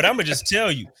 But I'm gonna just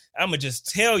tell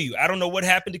you, I don't know what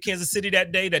happened to Kansas City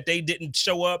that day that they didn't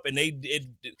show up, and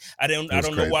I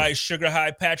don't know why Sugar High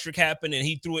Patrick happened and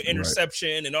he threw an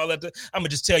interception and all that. I'm gonna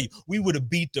just tell you, we would have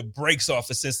beat the brakes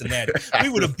off of Cincinnati. We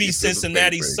would have beat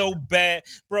Cincinnati so bad,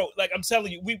 bro. Like I'm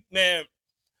telling you, we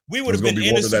would have been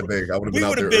in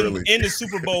the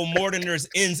Super Bowl more than there's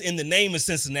ends in the name of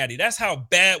Cincinnati. That's how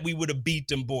bad we would have beat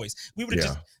them boys. We would have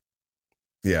just.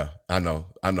 Yeah, I know.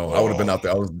 I would have been out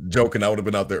there. I was joking. I would have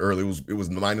been out there early. It was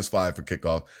 -5 for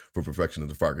kickoff for Perfection of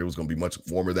the Park. It was going to be much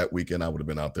warmer that weekend. I would have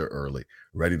been out there early,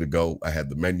 ready to go. I had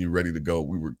the menu ready to go.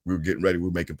 We were getting ready. We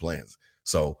were making plans.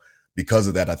 So because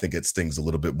of that, I think it stings a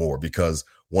little bit more, because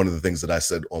one of the things that I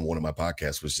said on one of my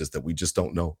podcasts was just that we just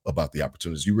don't know about the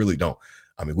opportunities. You really don't.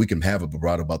 I mean, we can have a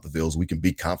bravado about the Bills. We can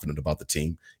be confident about the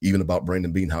team, even about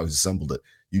Brandon Beane, how he's assembled it.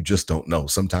 You just don't know.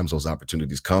 Sometimes those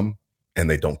opportunities come and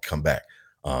they don't come back.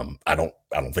 I don't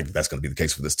think that's going to be the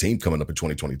case for this team coming up in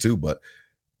 2022, but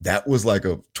that was like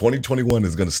 2021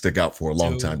 is going to stick out for a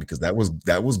long time, because that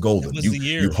was golden.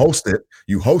 You host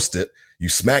it, you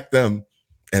smack them,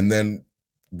 and then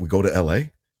we go to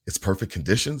LA. It's perfect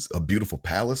conditions, a beautiful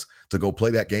palace to go play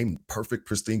that game, perfect,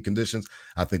 pristine conditions.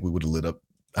 I think we would have lit up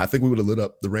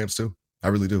the Rams too. I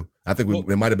really do. I think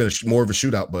it might have been more of a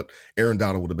shootout, but Aaron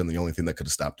Donald would have been the only thing that could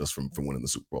have stopped us from winning the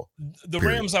Super Bowl. The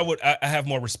Rams, I have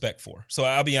more respect for. So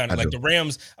I'll be honest. The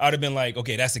Rams, I would have been like,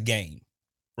 okay, that's a game,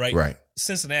 right? Right.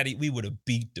 Cincinnati, we would have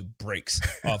beat the brakes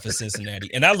off of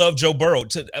Cincinnati. And I love Joe Burrow.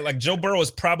 Joe Burrow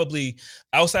is probably,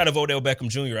 outside of Odell Beckham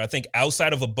Jr., I think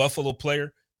outside of a Buffalo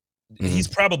player, he's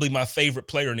probably my favorite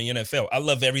player in the NFL. I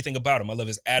love everything about him. I love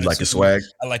his attitude. Like his swag.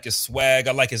 I like his swag.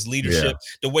 I like his leadership.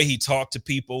 The way he talked to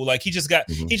people. Like he just got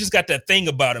that thing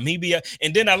about him.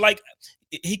 And then I like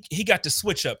he got to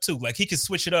switch up too. Like he could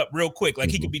switch it up real quick. Like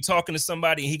he could be talking to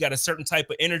somebody and he got a certain type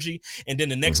of energy, and then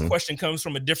the next question comes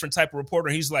from a different type of reporter.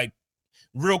 He's like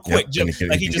real quick,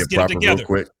 he just get it together.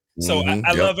 So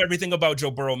I love everything about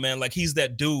Joe Burrow, man. Like he's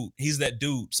that dude.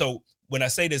 So when I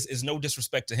say this, is no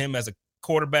disrespect to him as a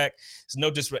quarterback. It's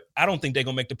no disrespect. I don't think they're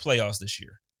gonna make the playoffs this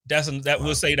year.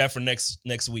 We'll say that for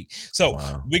next week. So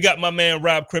we got my man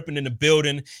Rob Crippen in the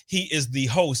building. He is the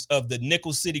host of the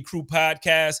Nickel City Crew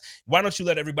podcast. Why don't you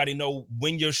let everybody know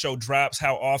when your show drops,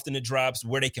 how often it drops,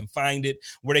 where they can find it,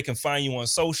 where they can find you on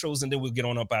socials, and then we'll get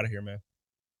on up out of here, man.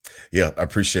 Yeah, I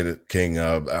appreciate it, King.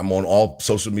 I'm on all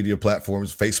social media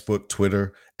platforms: Facebook,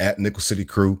 Twitter, at Nickel City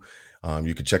Crew.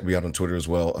 You can check me out on Twitter as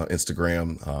well,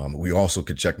 Instagram. We also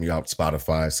could check me out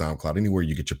Spotify, SoundCloud, anywhere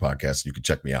you get your podcast. You can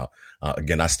check me out.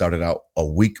 Again, I started out a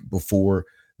week before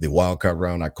the wildcard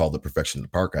round. I called it Perfection in the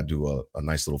Park. I do a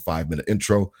nice little 5-minute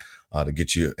intro to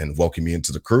get you and welcome you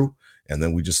into the crew. And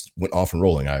then we just went off and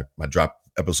rolling. I drop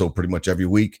episode pretty much every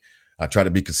week. I try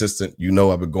to be consistent.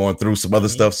 I've been going through some other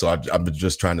stuff, so I've been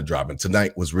just trying to drop. And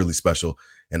tonight was really special,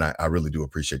 and I really do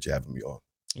appreciate you having me on.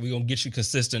 We're going to get you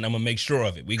consistent. I'm going to make sure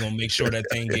of it. We're going to make sure that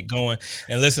thing get going.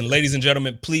 And listen, ladies and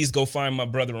gentlemen, please go find my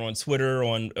brother on Twitter,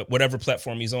 on whatever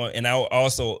platform he's on. And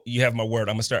you have my word.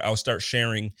 I'll start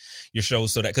sharing your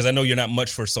shows so that, because I know you're not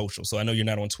much for social. So I know you're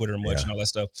not on Twitter much and all that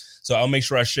stuff. So I'll make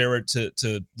sure I share it to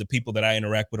the people that I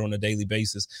interact with on a daily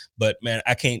basis. But man,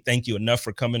 I can't thank you enough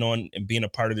for coming on and being a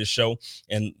part of this show.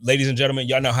 And ladies and gentlemen,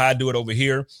 y'all know how I do it over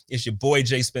here. It's your boy,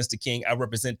 Jay Spencer King. I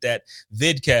represent that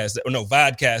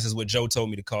vodcast is what Joe told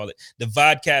me to call it, the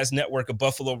Vodcast Network of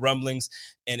Buffalo Rumblings,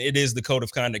 and it is the code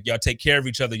of conduct. Y'all take care of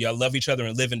each other, y'all love each other,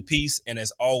 and live in peace. And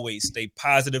as always, stay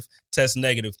positive, test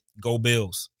negative. Go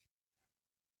Bills.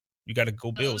 You got to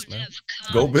go Bills, man.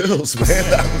 Go Bills, man.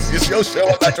 It's your show.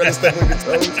 I'm not trying to step on your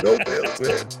toes. Go Bills,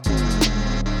 man.